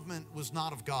monastic movement was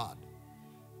not of God,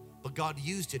 but God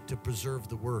used it to preserve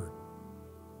the word.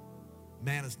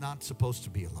 Man is not supposed to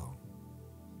be alone.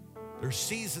 There's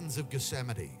seasons of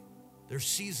Gethsemane. There's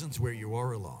seasons where you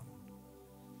are alone.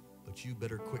 But you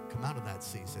better quick come out of that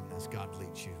season as God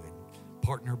leads you and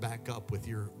partner back up with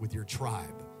your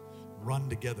tribe. Run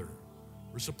together.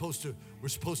 We're supposed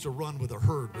to run with a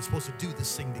herd. We're supposed to do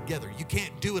this thing together. You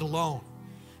can't do it alone.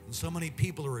 And so many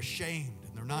people are ashamed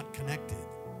and they're not connected.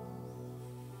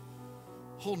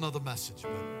 Whole nother message,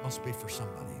 but it must be for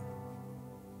somebody.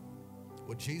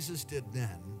 What Jesus did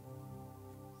then,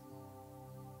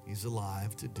 he's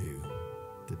alive to do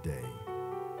today.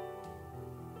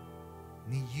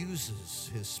 And he uses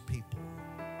his people.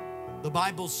 The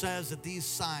Bible says that these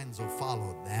signs will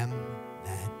follow them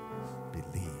that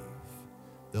believe.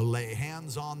 They'll lay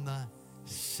hands on the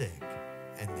sick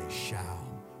and they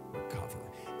shall recover.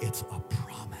 It's a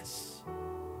promise.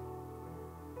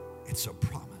 It's a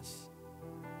promise.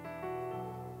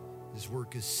 His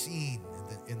work is seen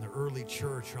in the early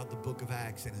church throughout the book of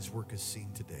Acts, and his work is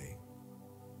seen today.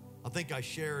 I think I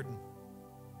shared,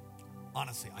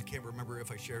 honestly, I can't remember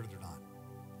if I shared it or not.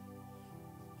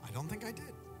 I don't think I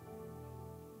did.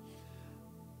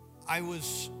 I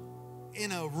was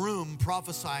in a room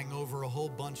prophesying over a whole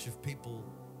bunch of people,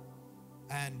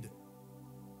 and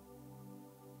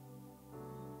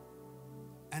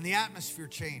the atmosphere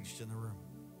changed in the room.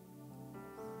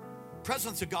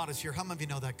 Presence of God is here. How many of you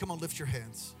know that? Come on, lift your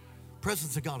hands.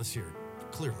 Presence of God is here,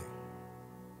 clearly.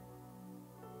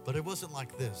 But it wasn't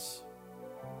like this.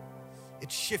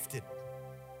 It shifted.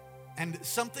 And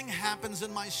something happens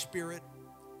in my spirit.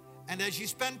 And as you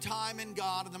spend time in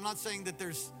God, and I'm not saying that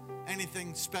there's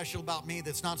anything special about me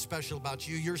that's not special about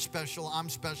you. You're special. I'm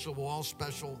special. We're all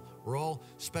special. We're all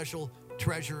special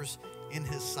treasures in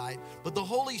his sight. But the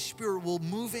Holy Spirit will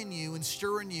move in you and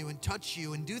stir in you and touch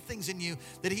you and do things in you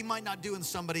that he might not do in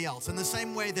somebody else. In the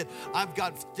same way that I've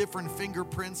got different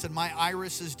fingerprints and my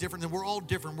iris is different, and we're all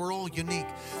different. We're all unique.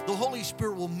 The Holy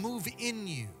Spirit will move in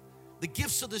you. The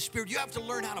gifts of the Spirit, you have to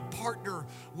learn how to partner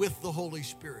with the Holy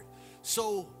Spirit.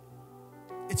 So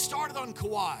it started on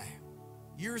Kauai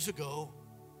years ago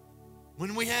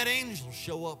when we had angels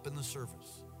show up in the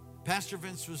service. Pastor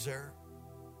Vince was there.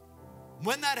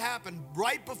 When that happened,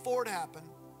 right before it happened,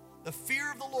 the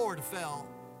fear of the Lord fell.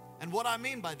 And what I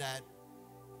mean by that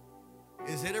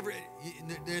is that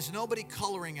there's nobody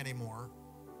coloring anymore.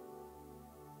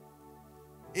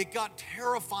 It got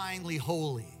terrifyingly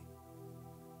holy.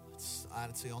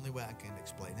 That's the only way I can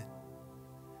explain it.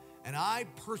 And I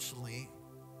personally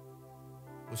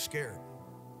was scared.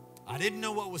 I didn't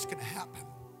know what was going to happen.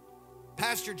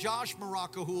 Pastor Josh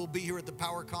Morocco, who will be here at the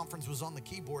Power Conference, was on the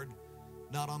keyboard,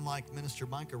 not unlike Minister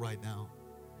Micah right now.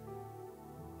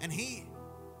 And he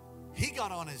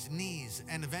got on his knees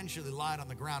and eventually lied on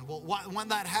the ground. Well, when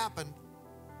that happened,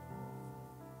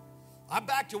 I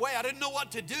backed away. I didn't know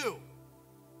what to do.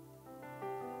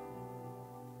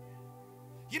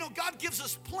 You know, God gives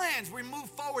us plans. We move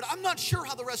forward. I'm not sure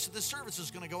how the rest of the service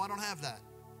is going to go. I don't have that.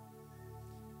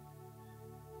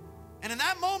 And in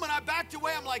that moment, I backed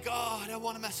away. I'm like, oh, I don't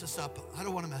want to mess this up. I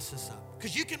don't want to mess this up.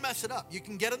 Because you can mess it up. You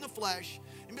can get in the flesh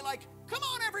and be like, come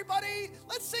on, everybody.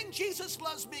 Let's sing Jesus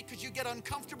Loves Me. Because you get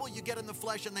uncomfortable, you get in the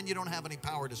flesh, and then you don't have any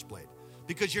power displayed.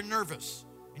 Because you're nervous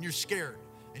and you're scared.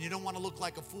 And you don't want to look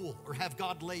like a fool or have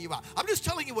God lay you out. I'm just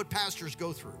telling you what pastors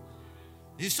go through.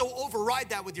 You so override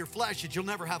that with your flesh that you'll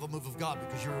never have a move of God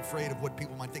because you're afraid of what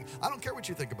people might think. I don't care what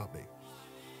you think about me.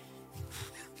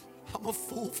 I'm a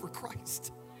fool for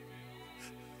Christ.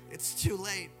 It's too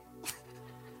late.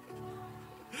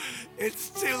 It's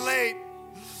too late.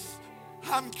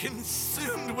 I'm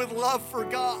consumed with love for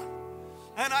God.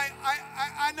 And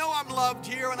I know I'm loved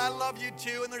here, and I love you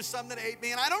too, and there's some that hate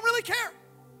me, and I don't really care.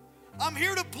 I'm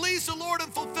here to please the Lord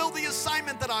and fulfill the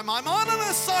assignment that I'm on an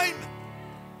assignment.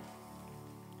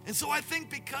 And so I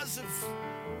think because of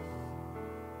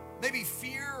maybe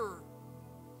fear, or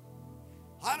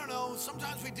I don't know,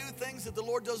 sometimes we do things that the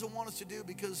Lord doesn't want us to do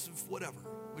because of whatever.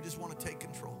 We just want to take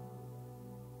control.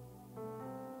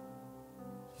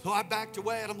 So I backed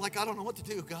away, and I'm like, I don't know what to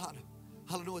do, God.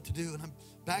 I don't know what to do. And I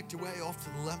backed away off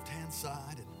to the left-hand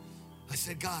side, and I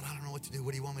said, God, I don't know what to do.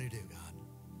 What do you want me to do, God?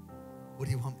 What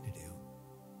do you want me to do?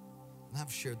 And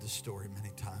I've shared this story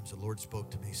many times. The Lord spoke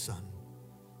to me, son,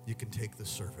 you can take the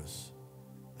service,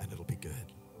 and it'll be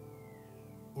good.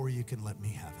 or you can let me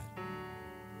have it.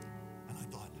 And I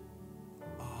thought,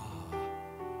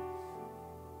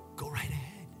 go right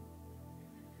ahead.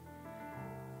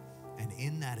 And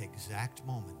in that exact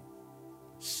moment,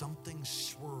 something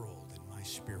swirled in my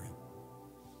spirit.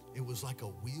 It was like a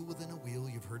wheel within a wheel.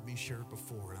 You've heard me share it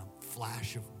before. And a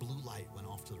flash of blue light went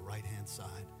off to the right-hand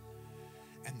side.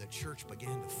 And the church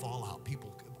began to fall out.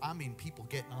 People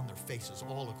getting on their faces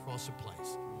all across the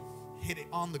place. Hit it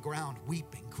on the ground,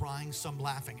 weeping, crying, some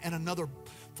laughing. And another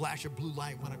flash of blue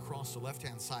light went across the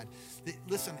left-hand side.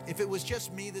 Listen, if it was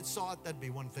just me that saw it, that'd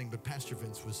be one thing. But Pastor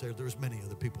Vince was there. There was many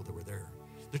other people that were there.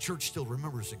 The church still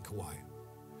remembers in Kauai.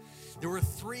 There were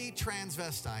 3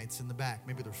 transvestites in the back.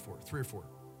 Maybe there's 4, 3 or 4.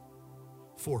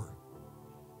 4.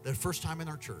 The first time in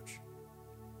our church.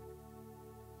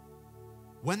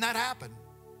 When that happened,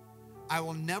 I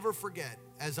will never forget,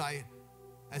 as I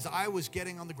was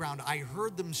getting on the ground, I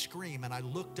heard them scream, and I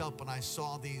looked up and I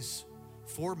saw these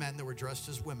 4 men that were dressed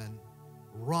as women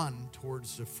run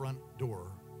towards the front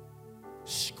door,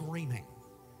 screaming.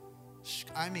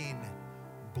 I mean,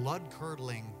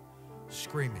 blood-curdling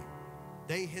screaming.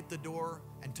 They hit the door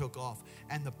and took off.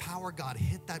 And the power of God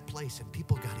hit that place, and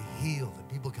people got healed, and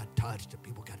people got touched, and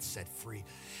people got set free.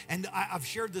 And I've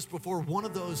shared this before. One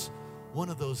of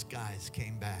those guys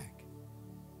came back,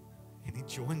 and he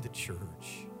joined the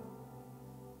church.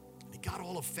 And he got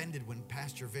all offended when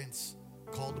Pastor Vince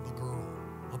called him a girl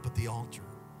up at the altar.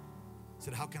 He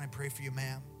said, "How can I pray for you,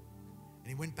 ma'am?" And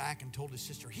he went back and told his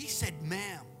sister. He said,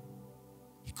 "Ma'am."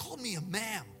 He called me a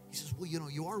ma'am. He says, "Well,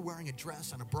 you are wearing a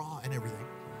dress and a bra and everything."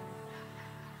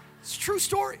 It's a true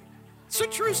story. It's a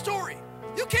true story.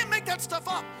 You can't make that stuff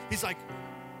up. He's like,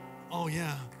 "Oh,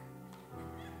 yeah."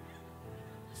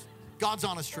 God's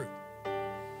honest truth.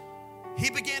 He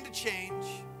began to change.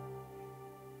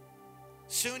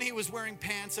 Soon he was wearing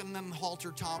pants and then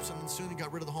halter tops, and then soon he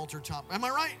got rid of the halter top. Am I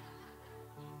right?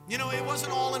 It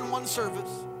wasn't all in one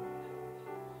service.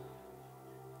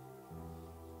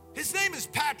 His name is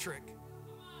Patrick,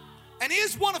 and he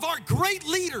is one of our great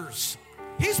leaders.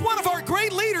 He's one of our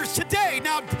great leaders today.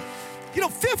 Now,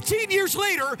 15 years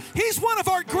later, he's one of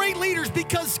our great leaders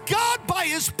because God, by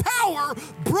his power,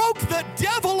 broke the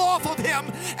devil off of him,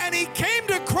 and he came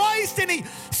to Christ, and he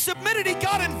submitted, he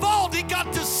got involved, he got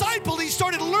discipled, he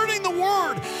started learning the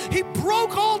word. He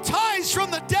broke all ties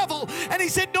from the devil, and he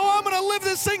said, "No, I'm going to live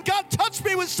this thing. God touched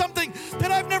me with something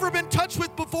that I've never been touched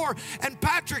with before." And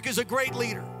Patrick is a great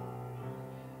leader.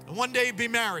 And one day he'd be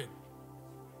married.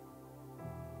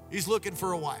 He's looking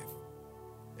for a wife.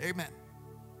 Amen.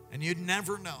 And you'd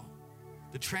never know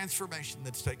the transformation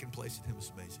that's taken place in him is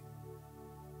amazing.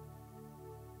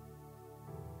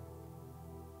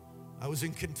 I was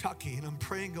in Kentucky, and I'm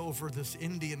praying over this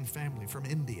Indian family from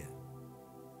India.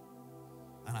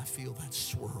 And I feel that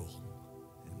swirl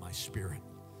in my spirit.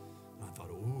 And I thought,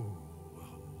 ooh.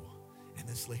 And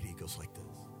this lady goes like this.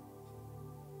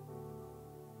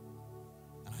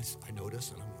 And I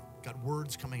notice, and I've got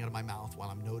words coming out of my mouth while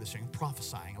I'm noticing,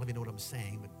 prophesying. I don't even know what I'm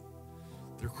saying, but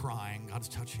they're crying. God's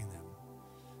touching them.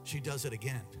 She does it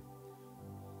again.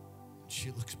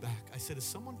 She looks back. I said, "Is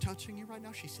someone touching you right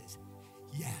now?" She says,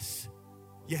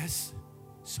 Yes,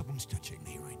 someone's touching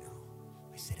me right now.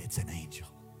 I said, "It's an angel."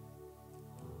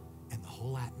 And the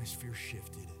whole atmosphere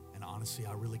shifted. And honestly,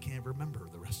 I really can't remember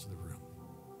the rest of the room.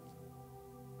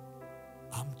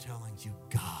 I'm telling you,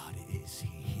 God is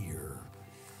here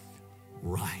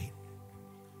right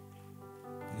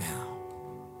now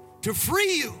to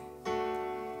free you,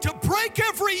 to break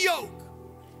every yoke,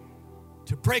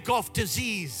 to break off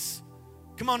disease.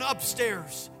 Come on,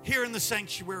 upstairs, here in the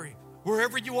sanctuary,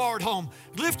 wherever you are at home,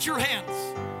 lift your hands.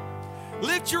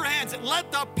 Lift your hands and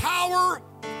let the power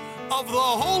of the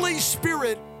Holy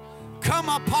Spirit come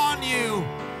upon you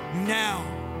now.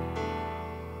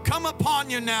 Come upon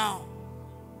you now.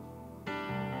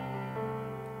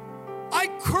 I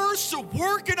curse the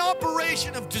work and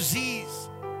operation of disease.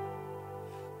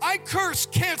 I curse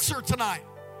cancer tonight.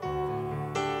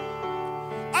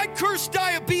 I curse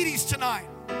diabetes tonight.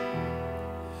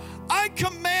 I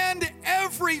command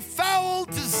every foul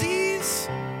disease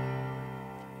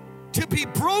to be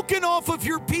broken off of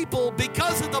your people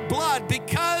because of the blood,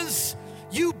 because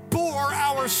you bore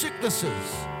our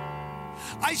sicknesses.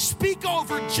 I speak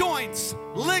over joints,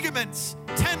 ligaments,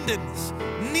 tendons,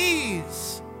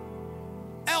 knees,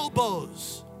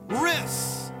 elbows,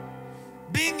 wrists,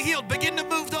 being healed. Begin to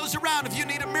move those around. If you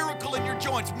need a miracle in your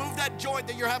joints, move that joint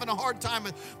that you're having a hard time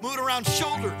with. Move it around.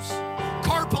 Shoulders,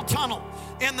 carpal tunnel,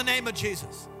 in the name of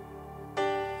Jesus.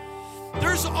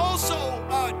 There's also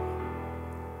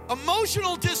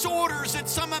emotional disorders that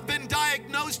some have been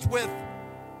diagnosed with.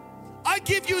 I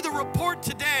give you the report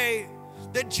today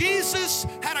that Jesus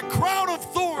had a crown of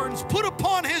thorns put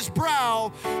upon his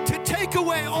brow to take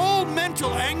away all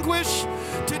mental anguish,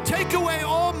 to take away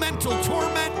all mental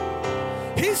torment.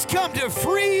 He's come to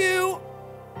free you.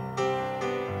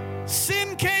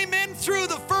 Sin came in through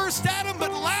the first Adam,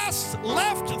 but last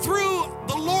left through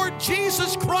the Lord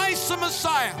Jesus Christ, the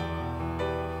Messiah.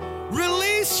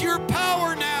 Release your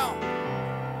power now.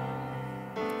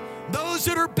 Those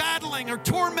that are battling or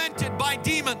tormented by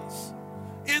demons,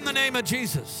 in the name of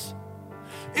Jesus.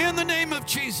 In the name of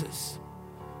Jesus.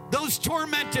 Those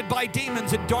tormented by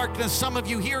demons and darkness, some of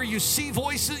you here, you see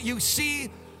voices, you see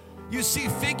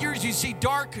figures, you see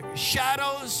dark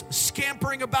shadows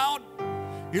scampering about.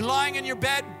 You're lying in your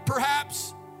bed,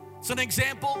 perhaps. It's an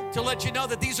example to let you know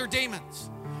that these are demons.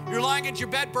 You're lying in your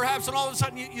bed, perhaps, and all of a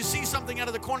sudden you see something out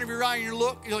of the corner of your eye, and you're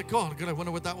like, oh, God, I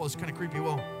wonder what that was. Kind of creepy.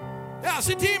 Well, yeah, it's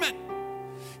a demon.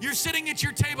 You're sitting at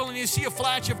your table, and you see a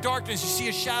flash of darkness. You see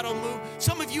a shadow move.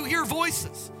 Some of you hear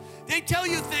voices. They tell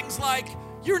you things like,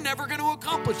 you're never going to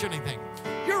accomplish anything.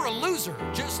 You're a loser,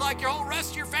 just like your whole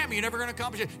rest of your family. You're never going to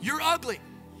accomplish it. You're ugly.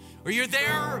 Or you're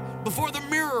there before the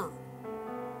mirror,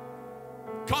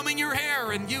 combing your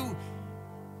hair, and you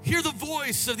hear the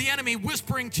voice of the enemy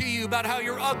whispering to you about how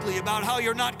you're ugly, about how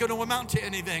you're not going to amount to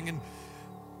anything. And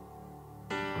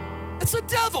it's a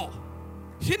devil.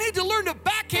 You need to learn to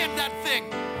backhand that thing.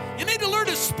 You need to learn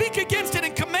to speak against it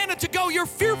and command it to go. You're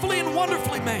fearfully and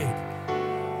wonderfully made.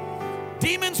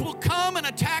 Demons will come and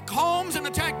attack homes and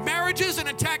attack marriages and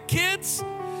attack kids.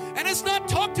 And it's not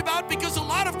talked about because a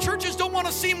lot of churches don't want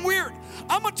to seem weird.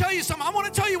 I'm going to tell you something. I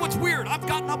want to tell you what's weird. I've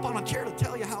gotten up on a chair to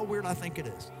tell you how weird I think it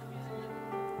is.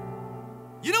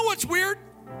 You know what's weird?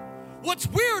 What's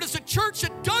weird is a church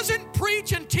that doesn't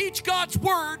preach and teach God's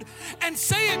word and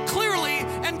say it clearly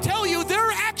and tell you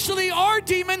there actually are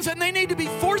demons and they need to be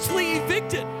forcefully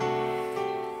evicted.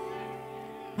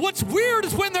 What's weird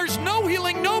is when there's no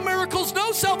healing, no miracles,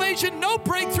 no salvation, no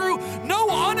breakthrough, no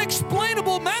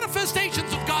unexplainable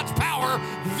manifestations of God's power.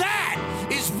 That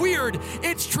is weird.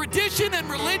 It's tradition and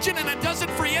religion, and it doesn't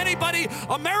free anybody.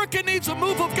 America needs a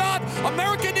move of God.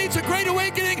 America needs a great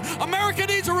awakening. America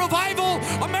needs a revival.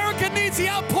 America needs the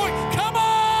outpouring. Come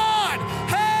on!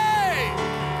 Hey!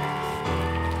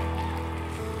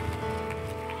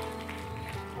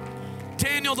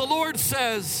 Daniel, the Lord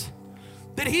says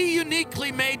that He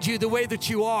uniquely made you the way that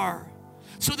you are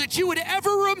so that you would ever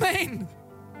remain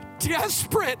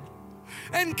desperate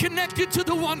and connected to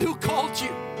the one who called you,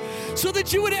 so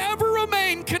that you would ever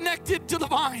remain connected to the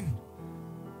vine.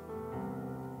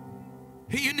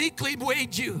 He uniquely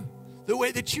made you the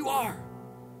way that you are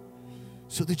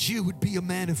so that you would be a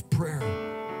man of prayer.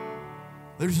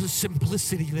 There's a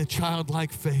simplicity and a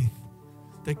childlike faith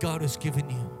that God has given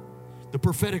you. The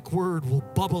prophetic word will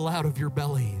bubble out of your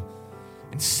belly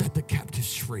and set the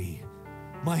captives free.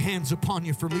 My hand's upon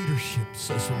you for leadership,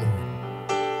 says the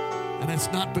Lord. And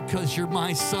it's not because you're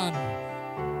my son.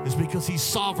 It's because He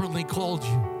sovereignly called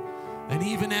you. And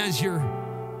even as your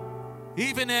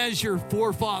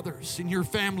forefathers and your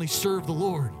family serve the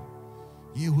Lord,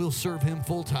 you will serve Him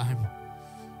full time.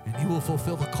 And you will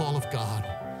fulfill the call of God.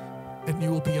 And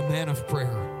you will be a man of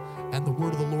prayer. And the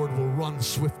word of the Lord will run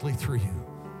swiftly through you.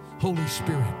 Holy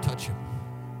Spirit, touch him.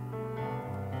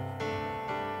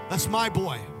 That's my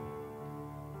boy.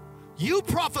 You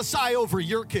prophesy over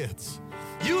your kids.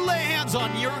 You lay hands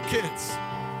on your kids.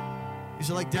 He's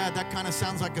like, Dad, that kind of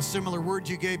sounds like a similar word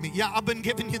you gave me. Yeah, I've been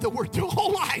giving you the word your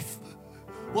whole life.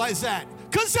 Why is that?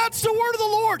 Because that's the word of the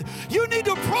Lord. You need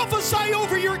to prophesy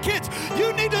over your kids.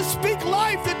 You need to speak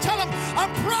life and tell them,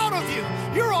 I'm proud of you.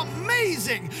 You're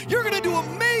amazing. You're going to do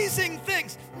amazing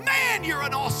things. Man, you're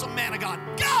an awesome man of God.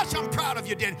 Gosh, I'm proud of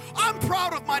you, Daddy. I'm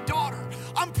proud of my daughter.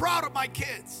 I'm proud of my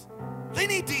kids. They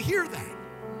need to hear that.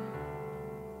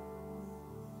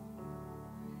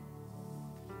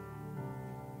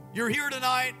 You're here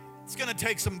tonight. It's going to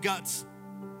take some guts,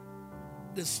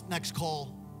 this next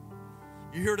call.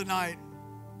 You're here tonight,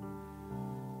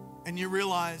 and you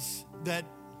realize that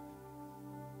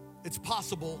it's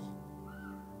possible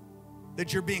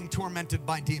that you're being tormented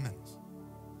by demons.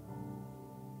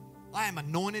 I am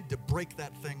anointed to break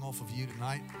that thing off of you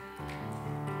tonight.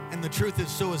 And the truth is,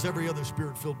 so is every other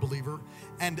Spirit-filled believer.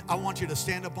 And I want you to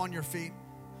stand up on your feet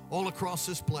all across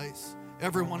this place.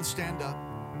 Everyone stand up.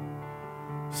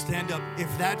 Stand up.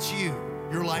 If that's you,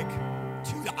 you're like,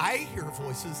 dude, I hear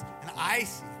voices and I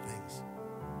see things.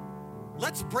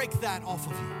 Let's break that off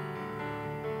of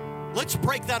you. Let's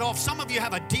break that off. Some of you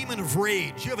have a demon of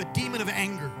rage. You have a demon of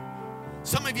anger.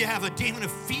 Some of you have a demon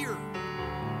of fear.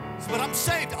 But I'm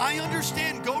saved. I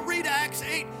understand. Go read Acts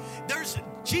 8.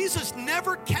 Jesus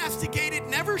never castigated,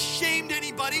 never never shamed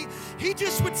anybody. He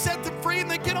just would set them free and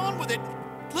then get on with it.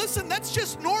 Listen, that's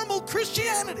just normal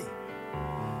Christianity.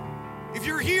 If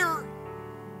you're here,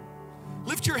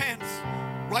 lift your hands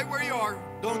right where you are.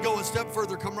 Don't go a step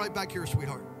further. Come right back here,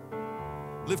 sweetheart.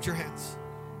 Lift your hands.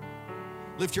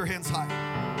 Lift your hands high.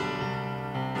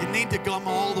 You need to come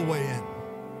all the way in.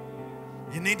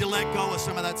 You need to let go of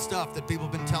some of that stuff that people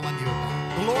have been telling you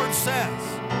about. The Lord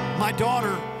says, my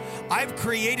daughter, I've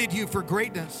created you for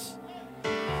greatness.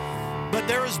 But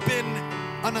there has been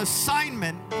an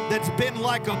assignment that's been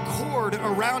like a cord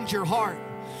around your heart.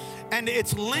 And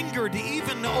it's lingered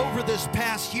even over this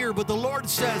past year. But the Lord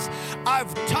says,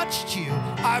 I've touched you,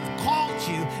 I've called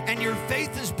you, and your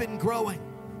faith has been growing.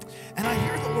 And I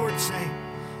hear the Lord say,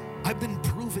 I've been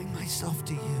proving myself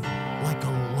to you like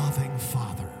a loving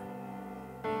father.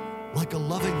 Like a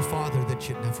loving father that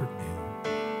you never knew.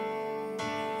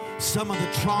 Some of the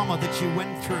trauma that you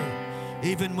went through,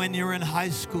 even when you were in high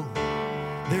school,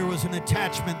 there was an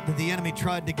attachment that the enemy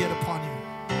tried to get upon you.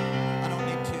 I don't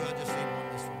need two, I just need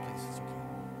one. This one, please, it's okay.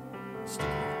 Stick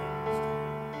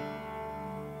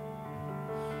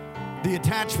around. The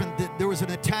attachment, there was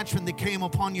an attachment that came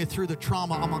upon you through the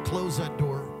trauma. I'm gonna close that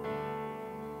door.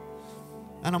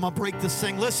 And I'm gonna break this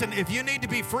thing. Listen, if you need to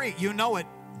be free, you know it.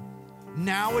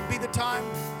 Now would be the time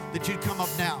that you'd come up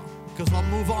now. Because I'll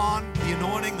move on. The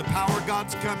anointing, the power of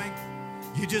God's coming.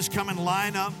 You just come and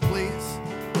line up, please.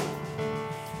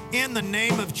 In the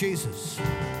name of Jesus,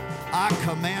 I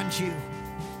command you,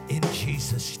 in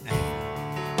Jesus' name,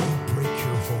 you break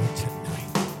your hold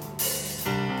tonight.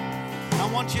 And I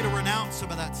want you to renounce some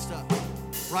of that stuff.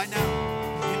 Right now,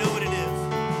 you know what it is.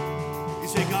 You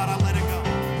say, God, I let it go.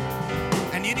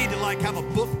 And you need to like have a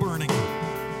book burning.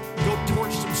 Go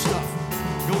torch some stuff.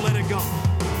 Go let it go.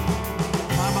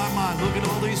 My, look at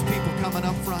all these people coming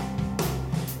up front.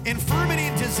 Infirmity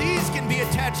and disease can be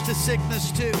attached to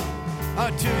sickness too,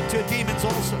 to demons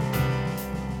also.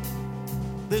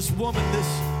 This woman, this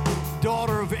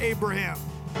daughter of Abraham,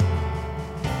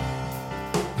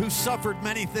 who suffered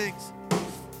many things.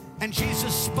 And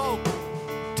Jesus spoke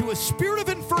to a spirit of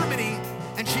infirmity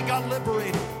and she got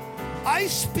liberated. I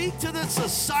speak to this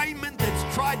assignment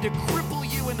that's tried to cripple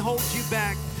you and hold you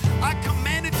back. I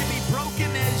command it to be broken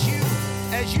as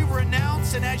you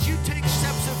renounce and as you take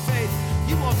steps of faith.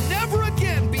 You will never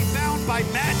again be bound by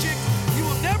magic. You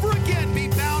will never again be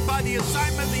bound by the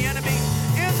assignment of the enemy.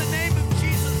 In the name of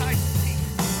Jesus, I speak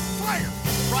fire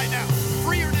right now.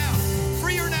 Free her now.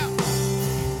 Free her now.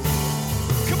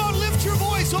 Come on, lift your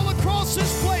voice all across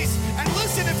this place. And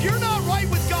listen, if you're not right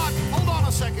with God, hold on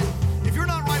a second. If you're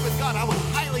not right with God, I would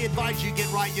highly advise you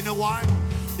get right. You know why?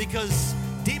 Because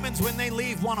demons, when they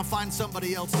leave, want to find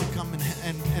somebody else to come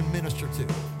and minister to.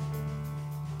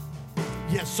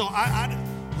 Yes, so I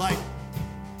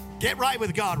get right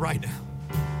with God right now.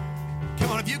 Come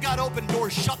on, if you got open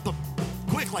doors, shut them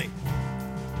quickly.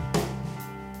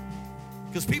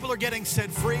 Because people are getting set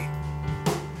free.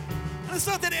 And it's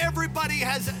not that everybody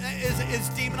is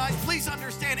demonized. Please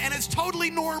understand, and it's totally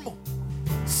normal.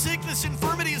 Sickness,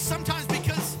 infirmity is sometimes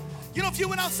because, you know, if you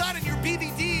went outside in your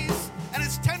BVDs and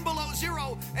it's 10 below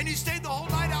zero and you stayed the whole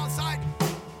night outside,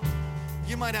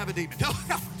 you might have a demon.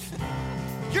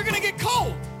 You're going to get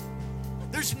cold.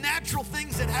 There's natural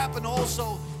things that happen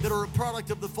also that are a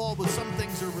product of the fall, but some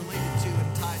things are related to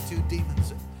and tied to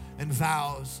demons and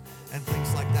vows and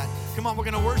things like that. Come on, we're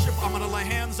going to worship. I'm going to lay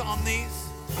hands on these.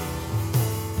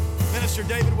 Minister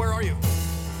David, where are you?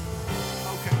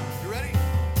 Okay, you ready?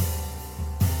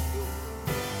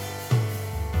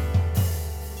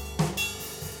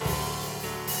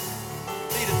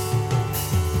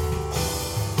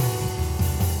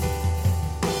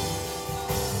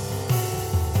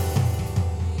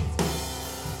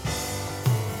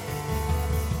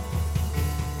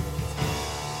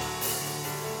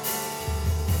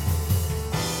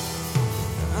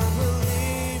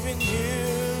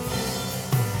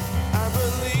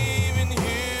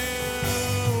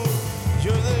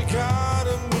 You're the God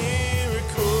of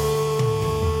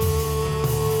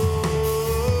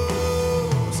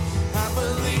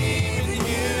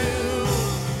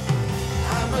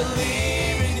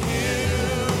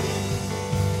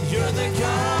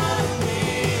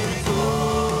miracles.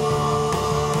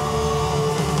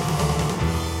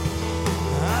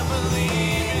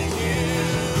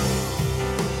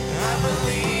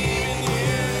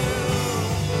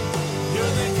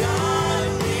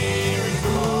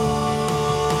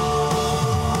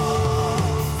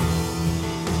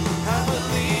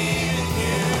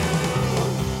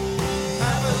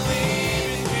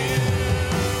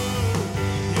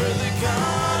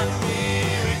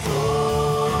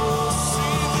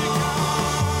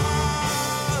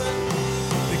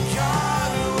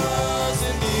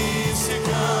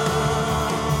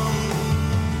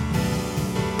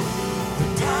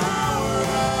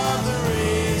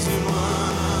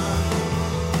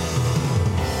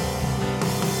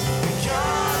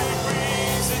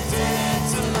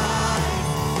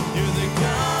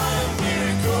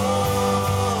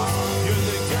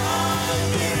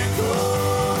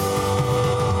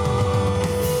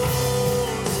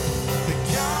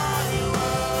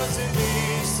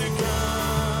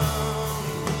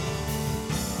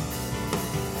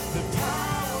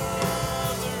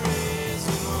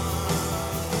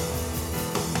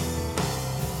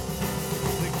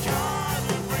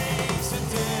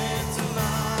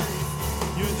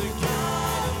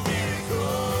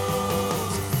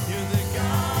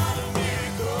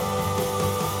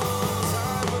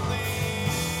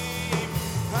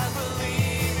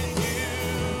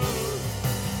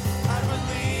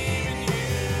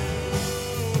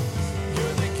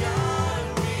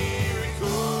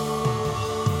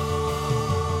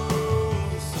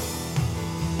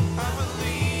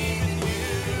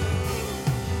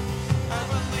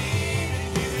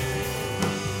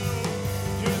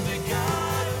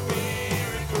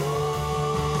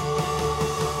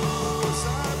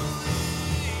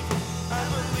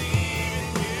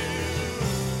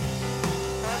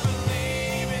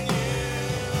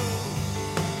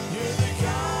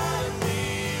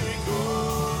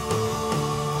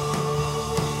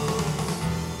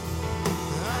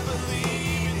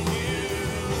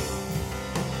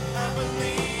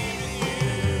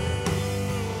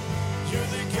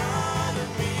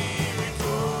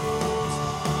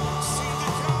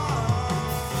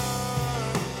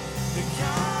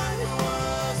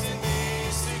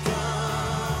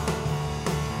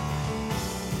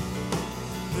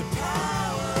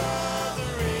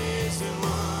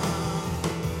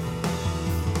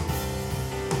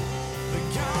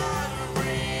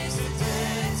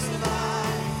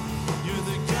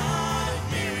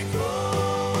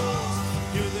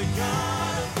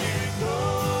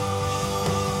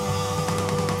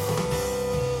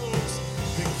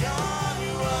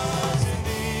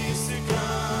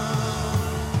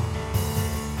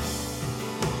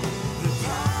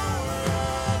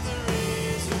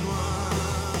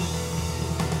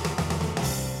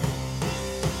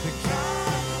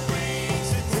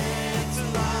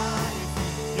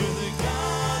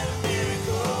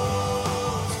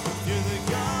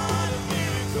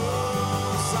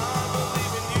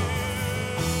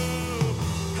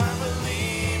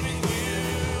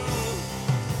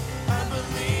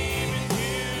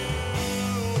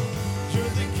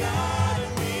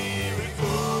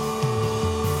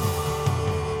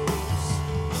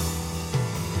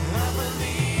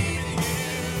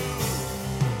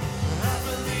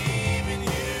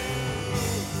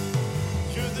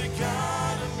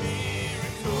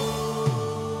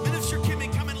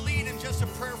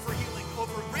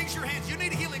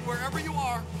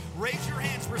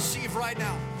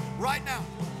 right now.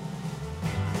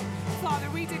 Father,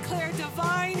 we declare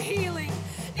divine healing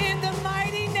in the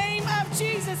mighty name of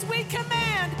Jesus. We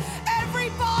command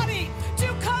everybody to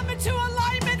come into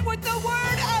alignment with the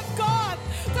Word of God.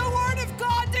 The Word of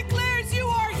God declares you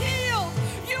are healed,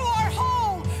 you are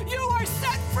whole, you are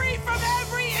set free from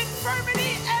every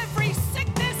infirmity, every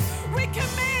sickness. We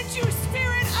command you,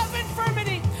 spirit of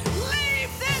infirmity, leave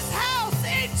this house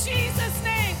in Jesus'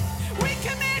 name. We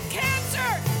command cancer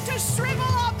to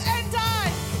shrivel up and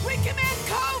die. We command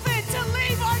COVID to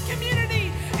leave our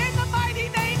community in the mighty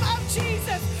name of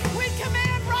Jesus. We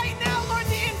command right now, Lord,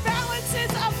 the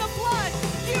imbalances of the blood.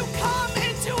 You come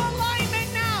into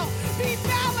alignment now. Be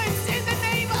balanced in the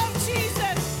name of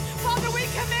Jesus. Father, we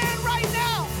command right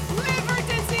now, liver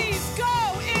disease,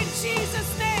 go in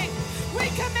Jesus' name. We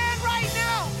command right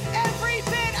now, every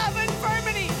bit of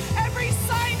infirmity, every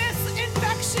sinus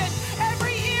infection,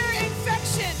 every ear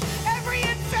infection, every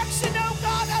infection, oh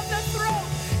God, of the throat,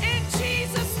 in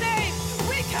Jesus' name,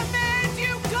 we command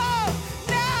you go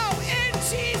now in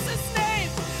Jesus' name.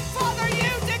 Father,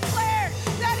 you declared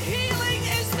that healing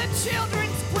is the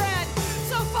children's bread.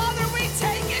 So Father, we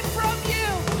take it from you.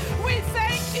 We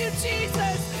thank you,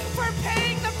 Jesus, for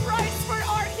paying the price for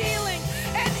our healing.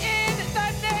 And in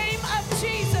the name of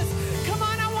Jesus, come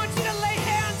on, I want you to lay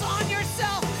hands on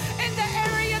yourself in the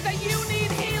area that you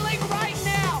need healing right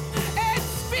now. And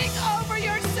speak over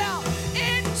yourself.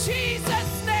 In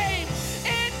Jesus'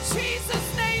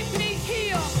 name, be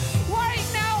healed. Right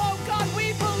now, oh God,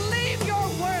 we believe your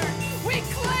word. We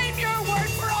claim your word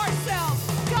for ourselves.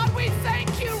 God, we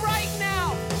thank you right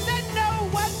now that no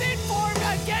weapon formed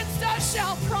against us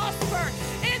shall prosper.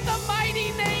 In the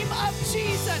mighty name of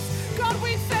Jesus. God,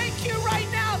 we thank you right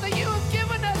now that you have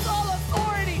given us all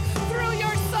authority through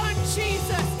your Son,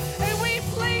 Jesus. And we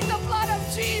plead the blood of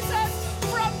Jesus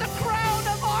from the crown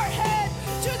of our head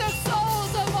to the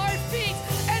soles of our feet.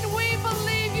 And we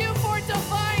believe you for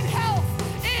divine health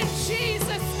in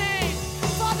Jesus' name.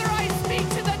 Father, I speak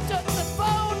to the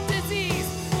bone disease.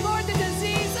 Lord, the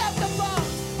disease of the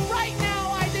bones. Right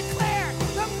now, I declare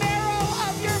the marrow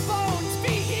of your bones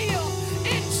be healed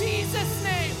in Jesus'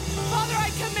 name. Father, I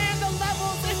command the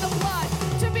levels in the blood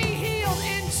to be healed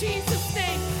in Jesus'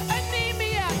 name.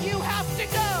 Anemia, you have to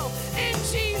go in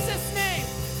Jesus' name.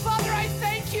 Father, I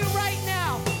thank you right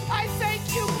now. I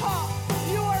thank you, Paul.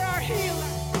 You are our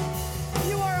healer.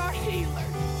 You are our healer.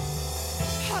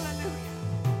 Hallelujah.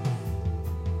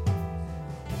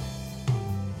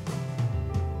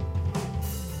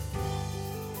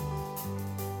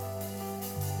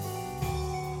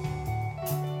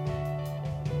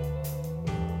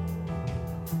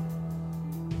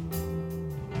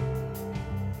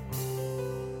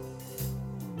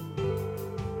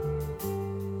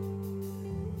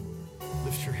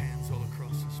 Lift your hands all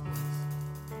across this place.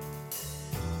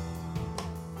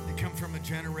 You come from a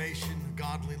generation, a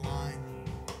godly line.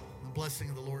 The blessing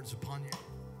of the Lord is upon you.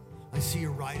 I see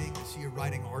you writing. I see you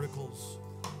writing articles.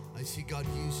 I see God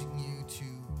using you to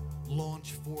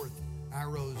launch forth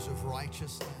arrows of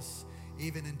righteousness,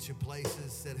 even into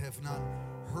places that have not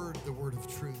heard the word of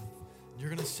truth. You're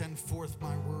going to send forth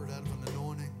my word out of an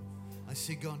anointing. I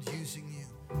see God using you.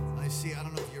 I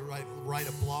don't know if you write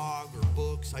a blog or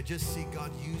books. I just see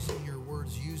God using your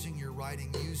words, using your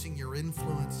writing, using your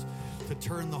influence to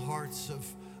turn the hearts of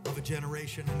a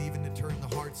generation, and even to turn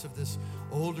the hearts of this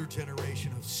older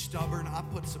generation of stubborn. I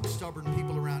put some stubborn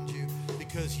people around you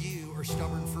because you are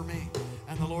stubborn for me.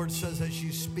 And the Lord says, as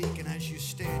you speak and as you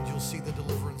stand, you'll see the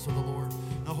deliverance of the Lord.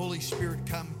 Now, Holy Spirit,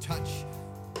 come, touch,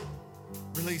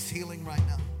 release healing right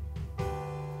now.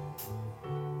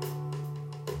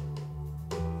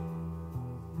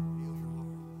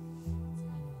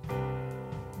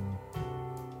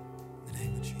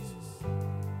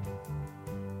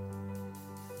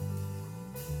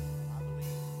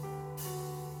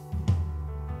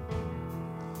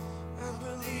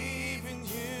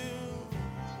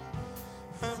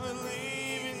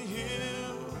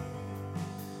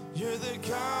 You're the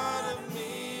God of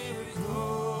miracles.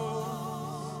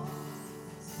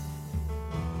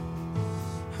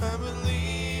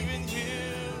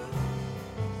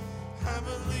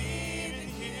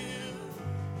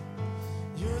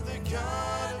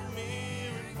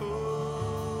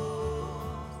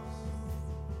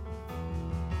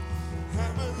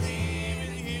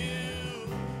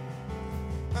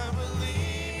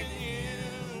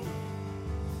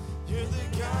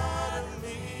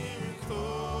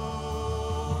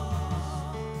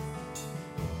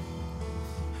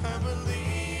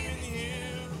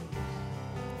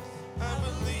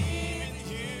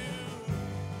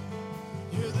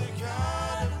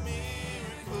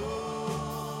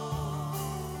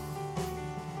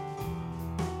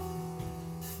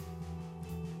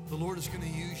 Lord is going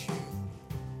to use you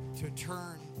to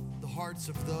turn the hearts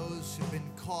of those who've been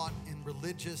caught in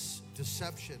religious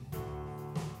deception.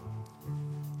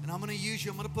 And I'm going to use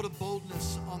you. I'm going to put a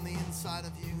boldness on the inside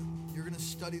of you. You're going to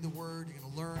study the Word. You're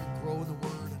going to learn and grow in the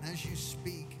Word. And as you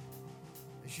speak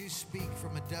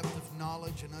from a depth of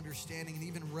knowledge and understanding and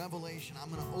even revelation, I'm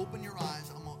going to open your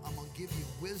eyes. I'm going to give you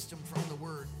wisdom from the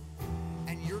Word.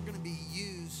 And you're going to be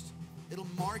used. It'll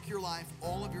mark your life,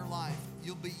 all of your life.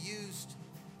 You'll be used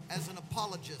as an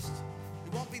apologist.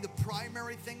 It won't be the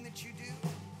primary thing that you do,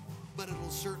 but it'll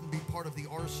certainly be part of the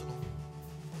arsenal.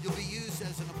 You'll be used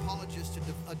as an apologist,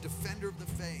 a defender of the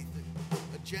faith,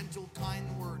 a gentle, kind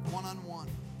word, one-on-one.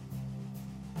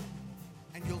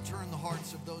 And you'll turn the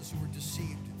hearts of those who were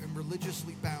deceived and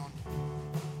religiously bound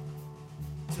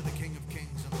to the King of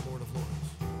Kings and the Lord of Lords.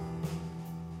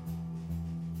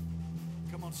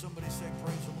 Come on, somebody say,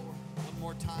 praise the Lord. One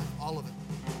more time, all of it.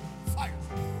 Fire.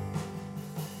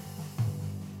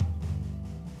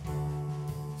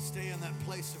 Stay in that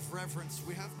place of reverence.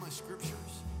 We have my scriptures.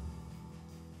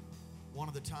 One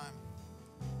at a time.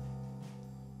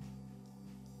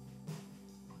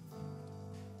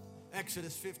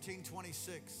 Exodus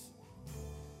 15:26.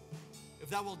 If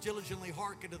thou wilt diligently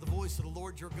hearken to the voice of the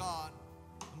Lord your God,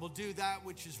 and will do that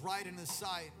which is right in his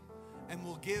sight, and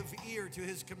will give ear to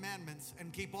his commandments,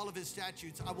 and keep all of his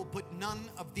statutes, I will put none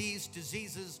of these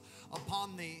diseases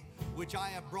upon thee, which I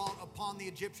have brought upon the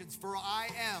Egyptians, for I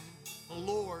am the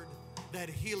Lord that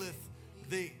healeth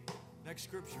thee. Next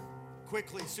scripture.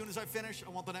 Quickly, as soon as I finish, I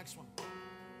want the next one.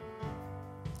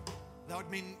 That would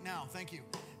mean now, thank you.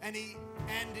 And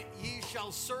ye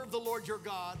shall serve the Lord your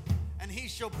God, and he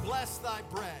shall bless thy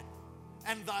bread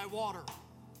and thy water,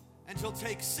 and shall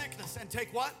take sickness, and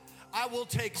take what? I will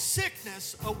take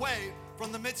sickness away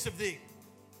from the midst of thee.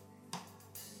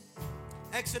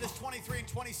 Exodus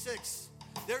 23:26.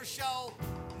 There shall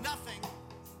nothing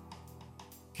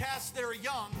cast their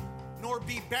young, nor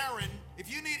be barren. If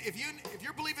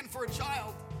you're believing for a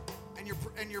child and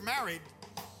you're married,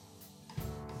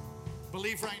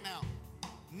 believe right now.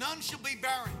 None shall be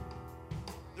barren.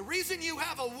 The reason you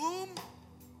have a womb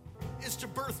is to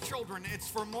birth children. It's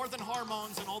for more than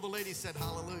hormones, and all the ladies said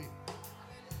hallelujah.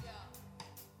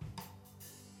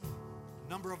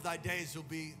 Number of thy days will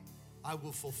be, I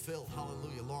will fulfill,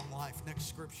 hallelujah, long life. Next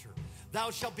scripture. Thou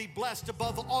shalt be blessed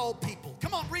above all people.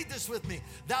 Come on, read this with me.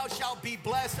 Thou shalt be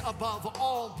blessed above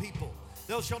all people.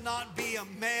 There shall not be a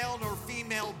male nor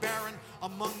female barren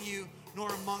among you, nor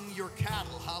among your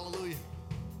cattle. Hallelujah.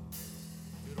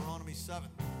 Deuteronomy 7,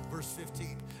 verse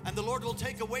 15. And the Lord will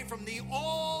take away from thee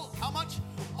all, how much?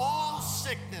 All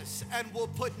sickness, and will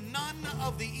put none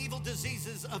of the evil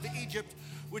diseases of Egypt,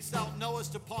 which thou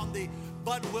knowest upon thee,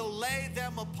 but will lay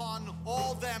them upon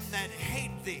all them that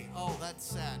hate thee. Oh, that's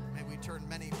sad. May we turn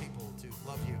many people to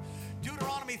love you.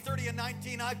 Deuteronomy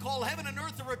 30:19, I call heaven and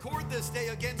earth to record this day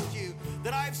against you,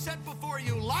 that I have set before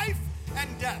you life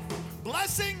and death,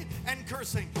 blessing and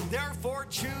cursing. Therefore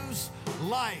choose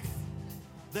life,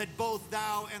 that both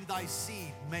thou and thy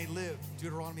seed may live.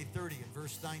 Deuteronomy 30 and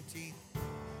verse 19.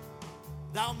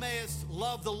 Thou mayest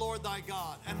love the Lord thy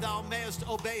God, and thou mayest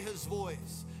obey his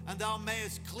voice, and thou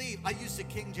mayest cleave. I use the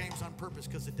King James on purpose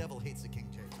because the devil hates the King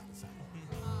James.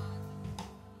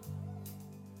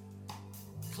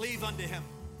 Cleave unto him,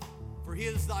 for he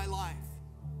is thy life,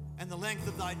 and the length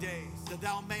of thy days, that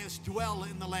thou mayest dwell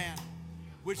in the land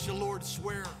which the Lord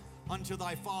sware unto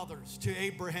thy fathers, to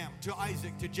Abraham, to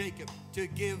Isaac, to Jacob, to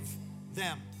give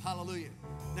them. Hallelujah.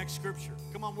 Next scripture.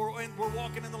 Come on, we're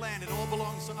walking in the land. It all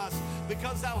belongs to us.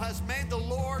 Because thou hast made the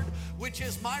Lord, which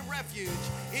is my refuge,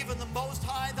 even the Most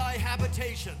High thy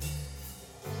habitation.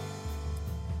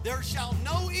 There shall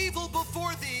no evil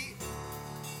before thee,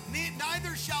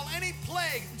 neither shall any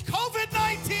plague.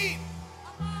 COVID-19.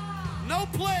 No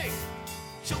plague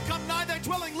shall come nigh thy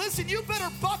dwelling. Listen, you better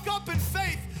buck up in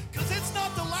faith, because it's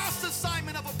not the last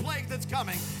assignment of a plague that's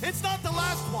coming. It's not the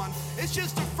last one. It's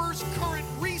just the first current,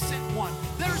 recent one.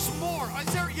 There's more.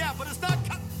 Is there? Yeah, but it's not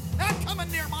coming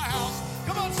near my house.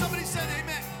 Come on, somebody said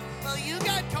amen. Well, you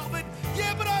got COVID.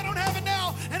 Yeah, but I don't have it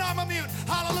now, and I'm immune.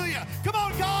 Hallelujah. Come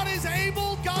on, God is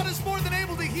able. God is more than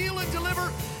able to heal and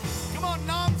deliver. Come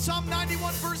on, Psalm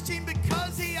 91, verse 10,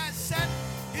 because he has set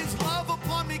his love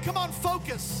upon me. Come on,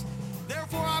 focus.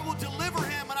 Therefore I will deliver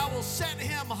him, and I will set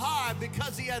him high,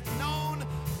 because he hath known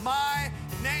my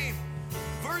name.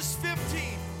 Verse 15,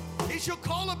 he shall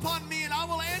call upon me, and I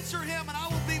will answer him, and I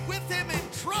will be with him in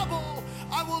trouble.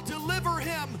 I will deliver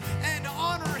him and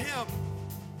honor him.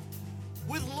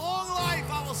 With long life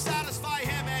I will satisfy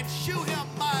him and shew him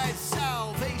my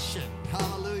salvation.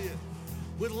 Hallelujah.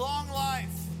 With long life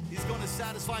He's going to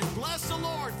satisfy. Bless the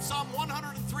Lord. Psalm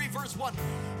 103, verse 1.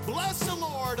 Bless the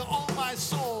Lord, all my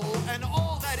soul, and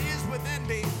all that is within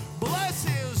me. Bless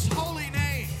his holy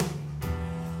name.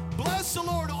 Bless the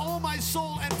Lord, all my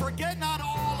soul, and forget not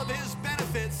all of his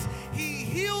benefits. He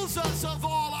heals us of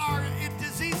all our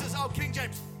diseases. Oh, King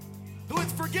James. Who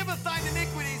forgiveth thine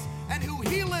iniquities, and who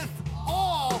healeth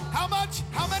all. How much?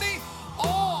 How many?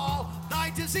 All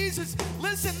thy diseases.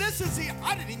 Listen,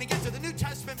 I didn't even get to the New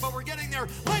Testament, but we're getting there.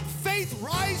 Let faith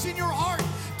rise in your heart.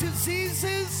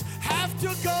 Diseases have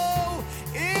to go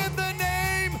in the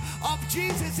name of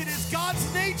Jesus. It is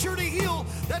God's nature to heal.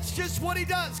 That's just what he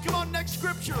does. Come on, next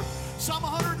scripture. Psalm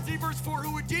 103, verse 4.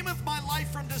 Who redeemeth my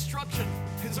life from destruction?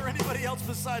 Is there anybody else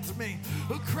besides me?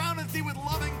 Who crowneth thee with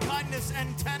loving kindness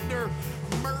and tender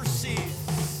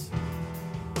mercies?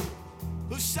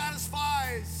 Who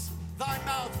satisfies thy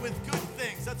mouth with good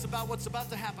things. That's about what's about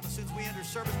to happen as soon as we enter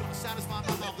service. Going to satisfy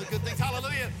my mouth with good things.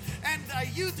 Hallelujah. And thy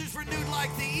youth is renewed like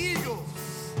the eagles.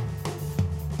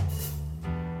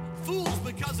 Fools,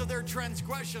 because of their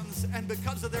transgressions and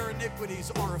because of their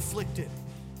iniquities, are afflicted.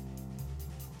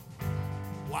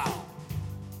 Wow.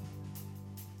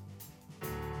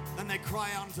 Then they cry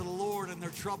out unto the Lord in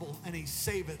their trouble, and he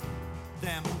saveth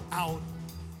them out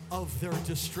of their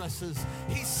distresses.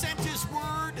 He sent his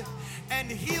word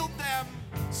and healed them.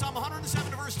 Psalm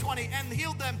 107 verse 20, and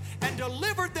healed them and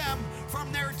delivered them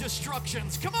from their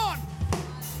destructions. Come on.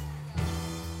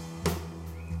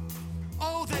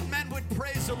 Oh, that men would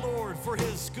praise the Lord for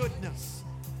his goodness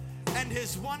and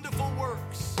his wonderful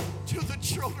works to the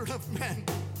children of men.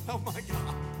 Oh my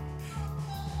God.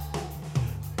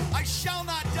 I shall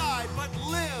not die, but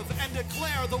live and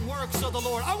declare the works of the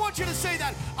Lord. I want you to say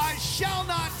that. I shall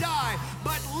not die,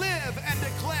 but live and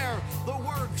declare the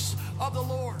works of the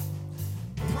Lord.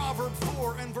 Proverbs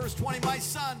 4 and verse 20. My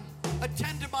son,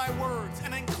 attend to my words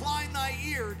and incline thy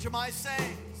ear to my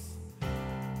sayings.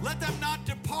 Let them not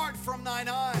depart from thine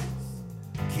eyes.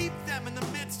 Keep them in the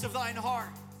midst of thine heart.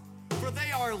 For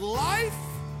they are life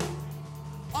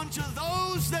unto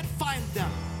those that find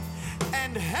them,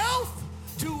 and health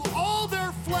to all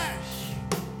their flesh.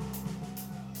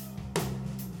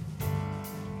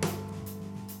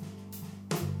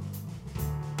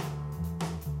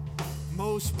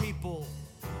 Most people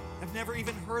have never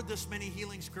even heard this many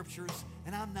healing scriptures,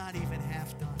 and I'm not even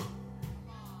half done.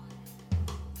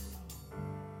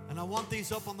 And I want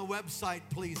these up on the website,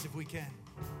 please, if we can.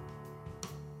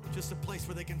 Just a place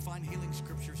where they can find healing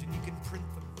scriptures and you can print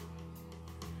them.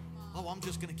 Oh, I'm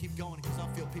just going to keep going because I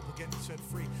feel people getting set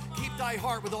free. Keep thy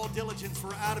heart with all diligence,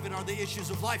 for out of it are the issues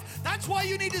of life. That's why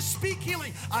you need to speak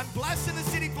healing. I'm blessed in the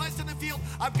city, blessed in the field.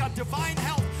 I've got divine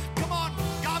health. Come on,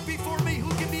 God before me, who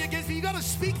can be against me? You got to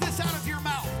speak this out of your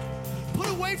mouth. Put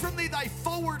away from thee thy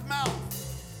forward mouth.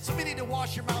 Some of you need to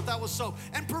wash your mouth out with soap.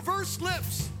 And perverse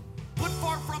lips, put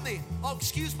far from thee. Oh,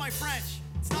 excuse my French.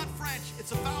 It's not French.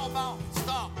 It's a foul mouth.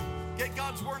 Stop. Get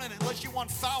God's word in it, unless you want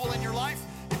foul in your life.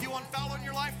 If you want foul in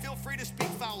your life, feel free to speak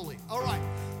foully. All right.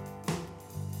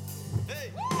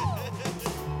 Hey.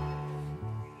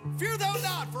 Fear thou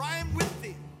not, for I am with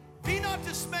thee. Be not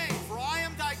dismayed, for I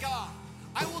am thy God.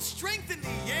 I will strengthen thee,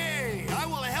 yea, I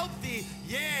will help thee,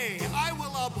 yea, I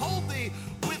will uphold thee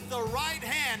with the right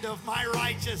hand of my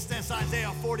righteousness.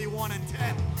 Isaiah 41 and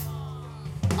 10.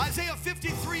 Isaiah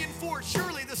 53 and 4.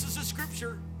 Surely, this is a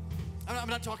scripture. I'm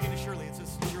not talking to Shirley. It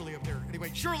says Shirley up there.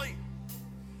 Anyway, surely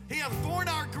he hath borne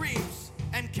our griefs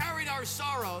and carried our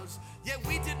sorrows, yet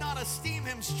we did not esteem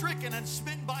him stricken and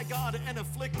smitten by God and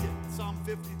afflicted.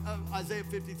 Isaiah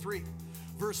 53,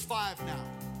 verse 5 now.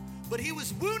 But he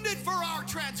was wounded for our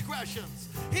transgressions.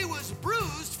 He was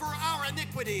bruised for our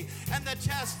iniquity. And the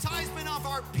chastisement of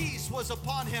our peace was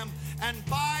upon him. And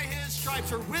by his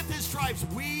stripes, or with his stripes,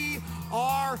 we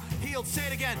are healed. Say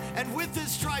it again. And with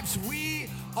his stripes, we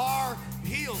are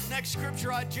healed. Next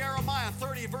scripture, Jeremiah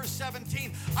 30, verse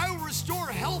 17. I will restore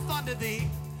health unto thee,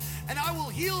 and I will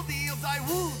heal thee of thy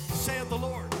wounds, saith the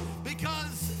Lord.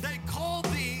 Because they called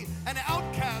thee an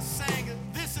outcast, saying,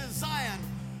 this is Zion,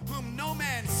 whom no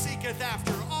man seeketh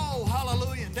after. Oh,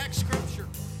 hallelujah. Next scripture.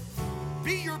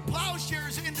 Beat your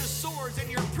plowshares into swords and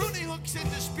your pruning hooks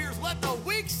into spears. Let the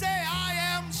weak say, I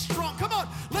am strong. Come on.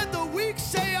 Let the weak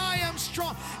say, I am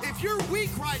strong. If you're weak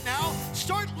right now,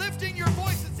 start lifting your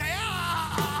voice and say,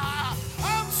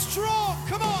 I'm strong.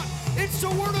 Come on. It's the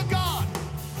word of God.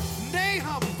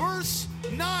 Nahum, verse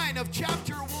 9 of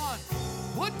chapter 1.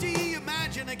 What do ye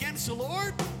imagine against the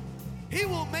Lord? He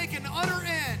will make an utter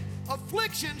end.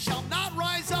 Affliction shall not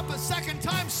rise up a second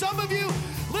time. Some of you,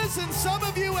 listen, some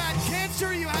of you had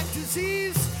cancer, you had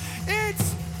disease.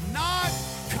 It's not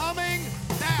coming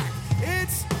back.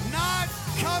 It's not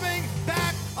coming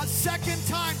back a second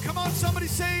time. Come on, somebody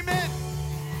say amen.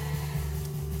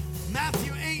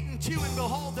 Matthew 8:2, and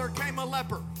behold, there came a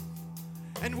leper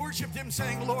and worshiped him,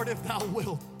 saying, Lord, if thou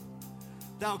wilt,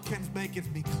 thou canst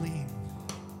maketh me clean.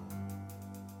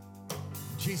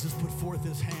 Jesus put forth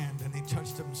his hand and he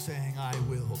touched him, saying, I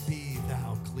will, be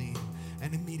thou clean.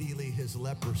 And immediately his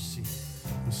leprosy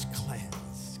was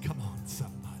cleansed. Come on,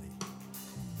 somebody.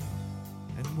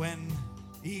 And when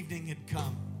evening had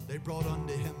come, they brought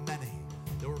unto him many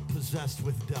that were possessed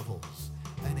with devils.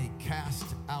 And he cast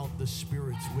out the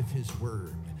spirits with his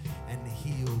word and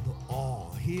healed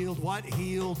all. Healed what?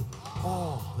 Healed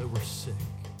all that were sick.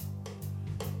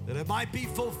 That it might be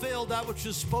fulfilled that which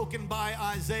is spoken by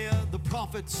Isaiah the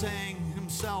prophet, saying,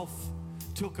 himself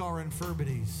took our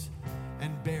infirmities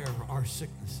and bare our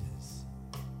sicknesses.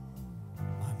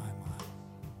 My.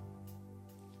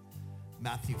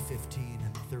 Matthew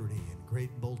 15:30, and great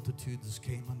multitudes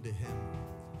came unto him,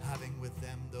 having with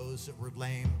them those that were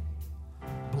lame,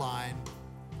 blind,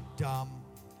 dumb,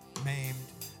 maimed,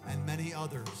 and many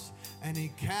others. And he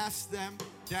cast them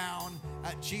down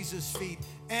at Jesus' feet,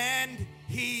 and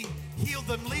he healed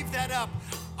them. Leave that up.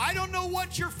 I don't know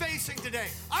what you're facing today.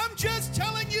 I'm just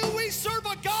telling you, we serve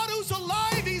a God who's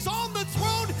alive. He's on the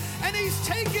throne, and he's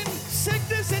taken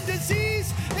sickness and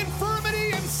disease,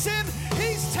 infirmity and sin.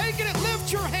 He's taken it.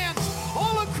 Lift your hands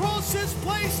all across this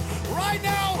place right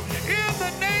now. In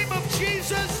the name of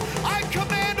Jesus, I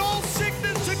command all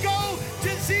sickness to go,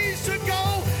 disease to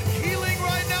go, healing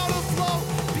right now to flow.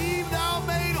 Be thou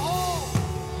made whole.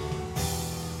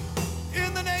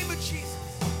 In the name of Jesus.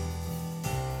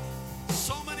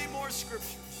 So many more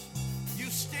scriptures. You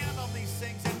stand on these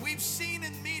things, and we've seen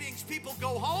in meetings people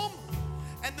go home,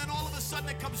 and then all of a sudden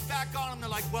it comes back on them. They're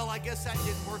like, well, I guess that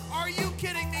didn't work. Are you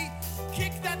kidding me?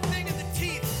 Kick that thing in the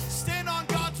teeth. Stand on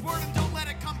God's word and don't let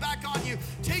it come back on you.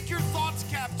 Take your thoughts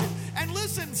captive. And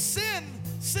listen, sin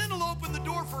will open the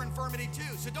door for infirmity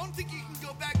too. So don't think you can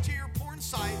go back to your porn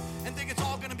site and think it's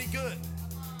all going to be good.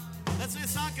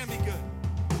 It's not going to be good.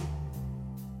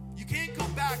 You can't go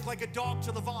back like a dog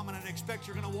to the vomit and expect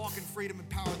you're going to walk in freedom and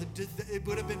power. It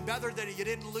would have been better that you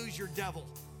didn't lose your devil.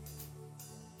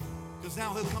 Because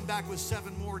now he'll come back with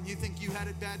 7 more, and you think you had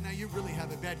it bad. Now you really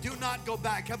have it bad. Do not go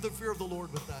back. Have the fear of the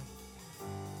Lord with that.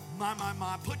 My.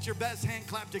 Put your best hand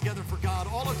clap together for God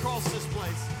all across this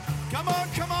place. Come on.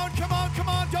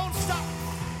 Don't stop.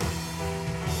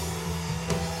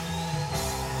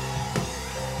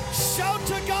 Shout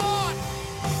to God.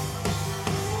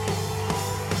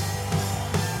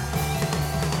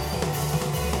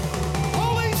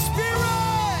 Holy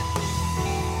Spirit.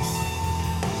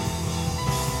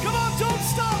 Come on, don't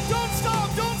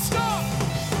stop.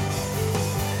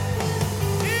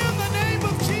 In the name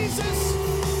of Jesus,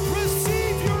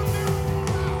 receive your miracle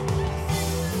now.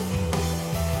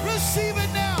 Receive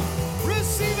it now.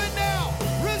 Receive it now.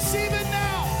 Receive it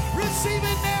now. Receive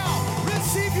it now.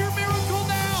 Receive your miracle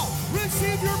now.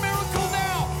 Receive your miracle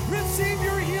now. Receive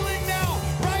your healing now.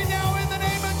 Right now, in the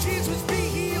name of Jesus, be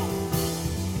healed.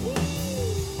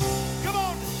 Come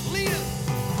on, Leah.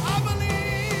 I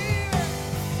believe.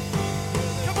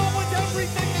 Come on, with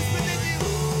everything that's within you.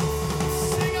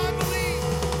 Sing, I believe.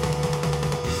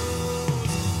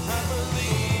 I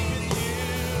believe in you.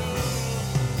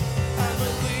 I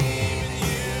believe in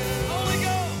you. Holy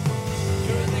Ghost.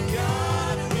 You're the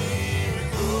God of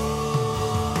miracles.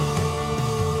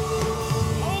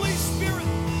 Holy Spirit.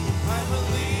 I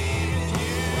believe in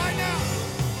you. Right now.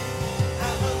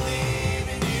 I believe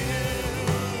in you.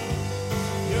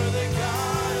 You're the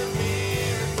God of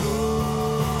miracles.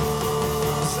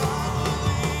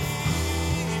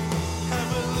 I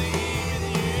believe in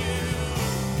you.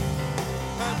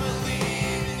 I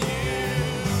believe in you.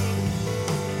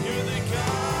 You're the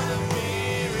God of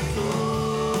miracles.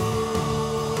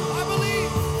 I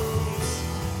believe.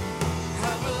 I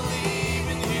believe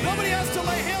in you. Nobody has to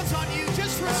lay hands on you.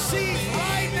 Just receive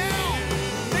right now.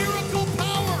 Miracle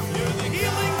power,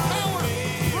 healing power,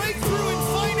 breakthrough in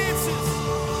finances,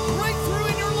 breakthrough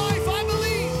in your life. I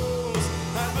believe.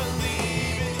 I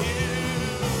believe in you.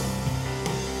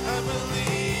 I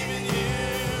believe in you.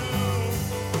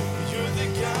 You're the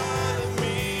God of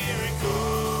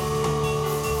miracles.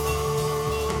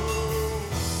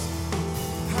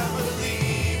 I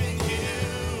believe in you.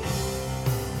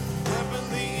 I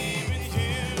believe in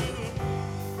you.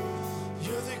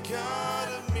 You're the God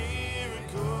of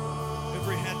miracles.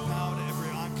 Every head bowed, every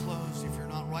eye closed. If you're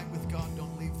not right with God,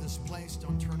 don't leave this place.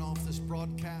 Don't turn off this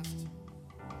broadcast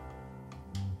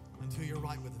until you're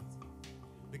right with Him.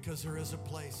 Because there is a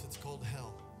place, it's called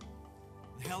hell.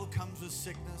 And hell comes with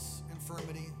sickness,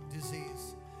 infirmity,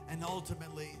 disease, and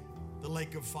ultimately the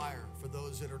lake of fire for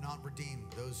those that are not redeemed,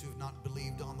 those who have not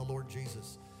believed on the Lord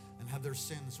Jesus and have their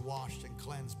sins washed and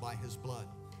cleansed by his blood.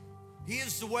 He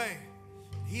is the way,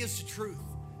 he is the truth,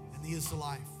 and he is the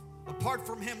life. Apart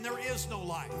from him, there is no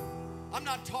life. I'm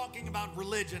not talking about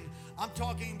religion. I'm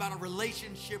talking about a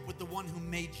relationship with the one who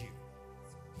made you.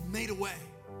 He made a way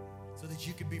so that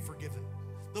you could be forgiven.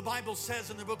 The Bible says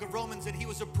in the book of Romans that he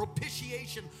was a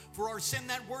propitiation for our sin.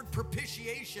 That word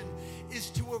propitiation is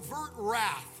to avert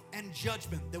wrath and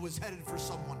judgment that was headed for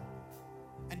someone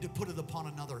and to put it upon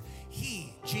another.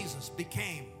 He, Jesus,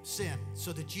 became sin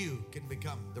so that you can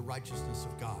become the righteousness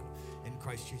of God in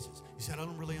Christ Jesus. You said, I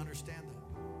don't really understand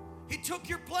that. He took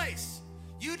your place.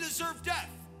 You deserve death.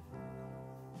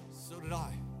 So did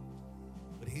I.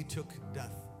 But he took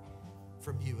death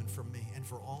from you and from me and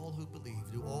for all who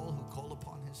believe, to all who call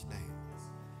upon his name.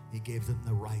 He gave them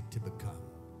the right to become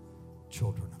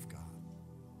children of God.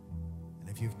 And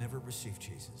if you've never received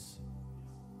Jesus,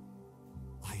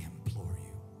 I implore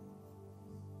you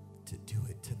to do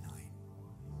it tonight.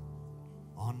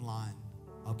 Online,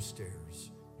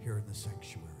 upstairs, here in the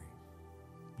sanctuary.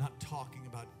 I'm not talking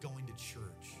about going to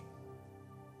church.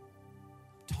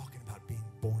 I'm talking about being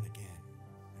born again.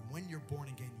 And when you're born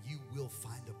again, you will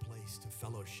find a place to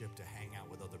fellowship, to hang out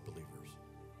with other believers.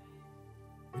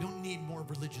 We don't need more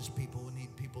religious people. We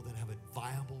need people that have a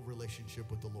viable relationship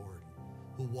with the Lord,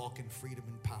 who walk in freedom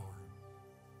and power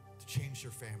to change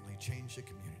their family, change the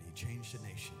community, change the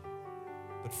nation.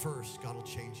 But first, God will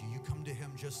change you. You come to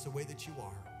him just the way that you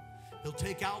are. He'll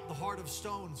take out the heart of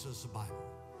stone, says the Bible,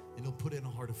 and he'll put in a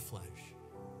heart of flesh.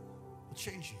 He'll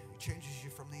change you. He changes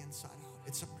you from the inside out.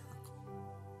 It's a miracle.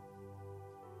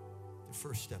 The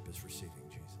first step is receiving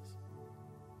Jesus.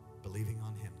 Believing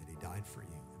on him that he died for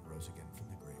you and rose again from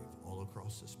the grave. All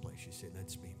across this place, you say,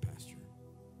 that's me, Pastor.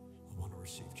 I want to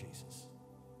receive Jesus.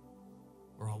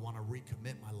 Or I want to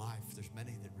recommit my life. There's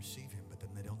many that receive him, but then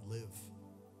they don't live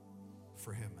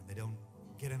for him, and they don't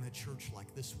get in a church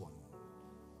like this one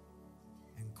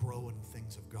and grow in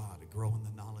things of God, and grow in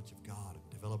the knowledge of God, and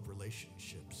develop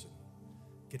relationships, and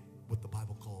get what the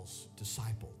Bible calls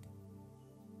discipled.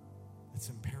 It's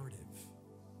imperative.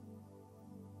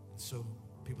 And so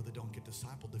people that don't get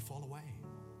discipled, they fall away.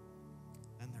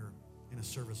 And they're in a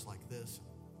service like this,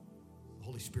 the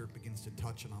Holy Spirit begins to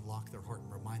touch and unlock their heart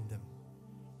and remind them,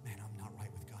 man, I'm not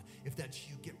right with God. If that's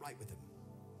you, get right with him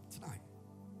tonight.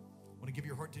 Want to give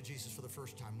your heart to Jesus for the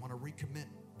first time. Want to recommit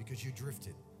because you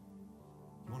drifted.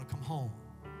 You want to come home.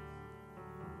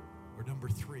 Or number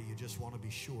 3, you just want to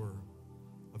be sure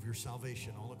of your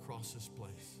salvation all across this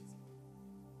place.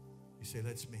 You say,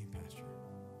 that's me, Pastor.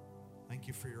 Thank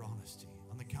you for your honesty.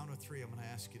 On the count of 3, I'm going to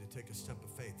ask you to take a step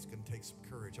of faith. It's going to take some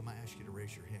courage. I'm going to ask you to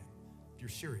raise your hand. If you're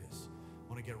serious,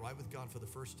 want to get right with God for the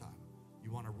first time.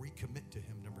 You want to recommit to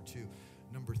him, number 2.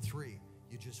 Number 3,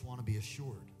 you just want to be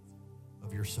assured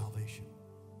of your salvation.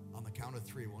 On the count of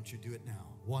 3, won't you do it now?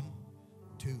 1,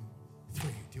 2,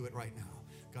 3. Do it right now.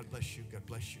 God bless you. God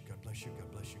bless you. God bless you.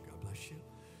 God bless you. God bless you.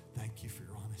 Thank you for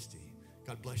your honesty.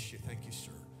 God bless you. Thank you,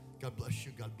 sir. God bless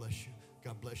you. God bless you.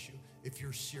 God bless you. If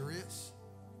you're serious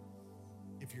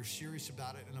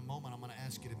about it, in a moment, I'm going to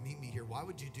ask you to meet me here. Why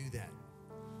would you do that?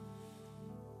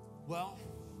 Well,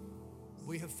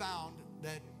 we have found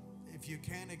that if you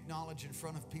can't acknowledge in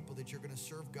front of people that you're going to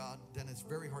serve God, then it's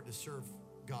very hard to serve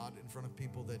God in front of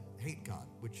people that hate God,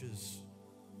 which is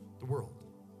the world.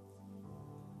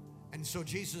 And so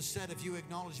Jesus said, if you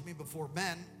acknowledge me before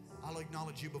men, I'll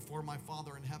acknowledge you before my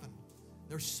Father in heaven.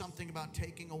 There's something about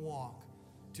taking a walk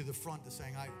to the front to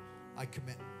saying, I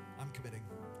commit, I'm committing,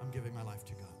 I'm giving my life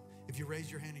to God. If you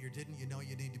raised your hand or you didn't, you know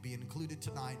you need to be included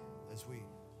tonight as we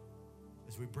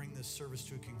bring this service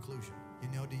to a conclusion. You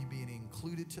know to be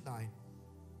included tonight.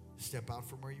 Step out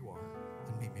from where you are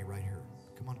and meet me right here.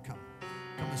 Come on, come.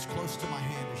 Come as close to my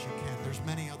hand as you can. There's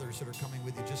many others that are coming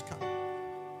with you. Just come.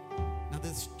 Now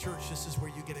this church, this is where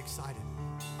you get excited.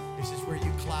 This is where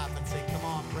you clap and say, come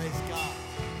on, praise God.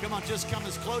 Come on, just come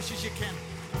as close as you can.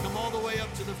 Come all the way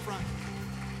up to the front.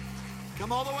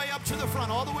 Come all the way up to the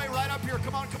front, all the way right up here.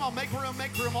 Come on, make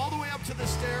room, all the way up to the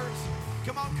stairs.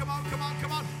 Come on.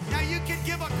 Now you can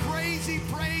give a crazy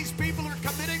praise. People are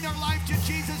committing their life to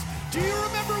Jesus. Do you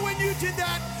remember when you did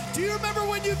that? Do you remember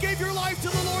when you gave your life to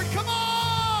the Lord? Come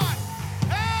on!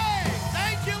 Hey,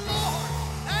 thank you, Lord.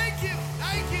 Thank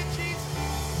you,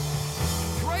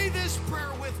 Jesus. Pray this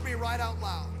prayer with me right out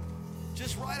loud.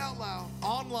 Just right out loud,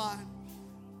 online,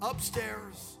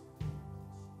 upstairs,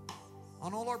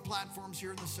 on all our platforms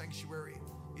here in the sanctuary.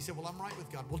 You said, well, I'm right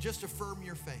with God. Well, just affirm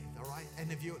your faith, all right?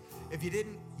 And if you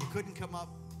couldn't come up,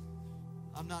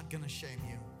 I'm not going to shame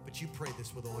you, but you pray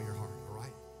this with all your heart, all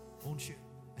right? Won't you?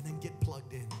 and then get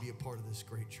plugged in and be a part of this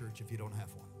great church if you don't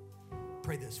have one.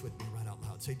 Pray this with me right out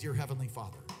loud. Say, dear Heavenly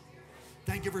Father,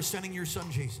 thank you for sending your son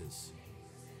Jesus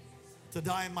to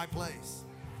die in my place,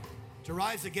 to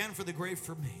rise again for the grave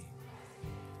for me.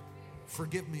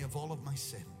 Forgive me of all of my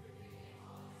sin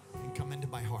and come into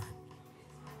my heart.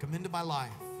 Come into my life.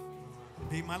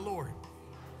 Be my Lord.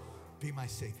 Be my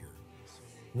Savior.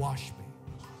 Wash me,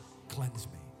 cleanse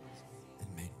me,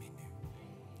 and make me new.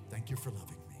 Thank you for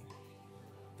loving me.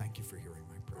 Thank you for hearing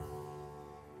my prayer.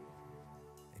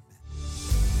 Amen.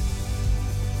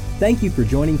 Thank you for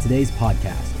joining today's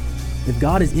podcast. If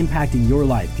God is impacting your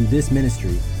life through this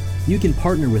ministry, you can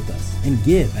partner with us and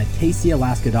give at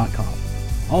kcalaska.com.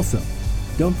 Also,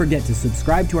 don't forget to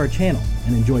subscribe to our channel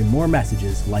and enjoy more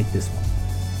messages like this one.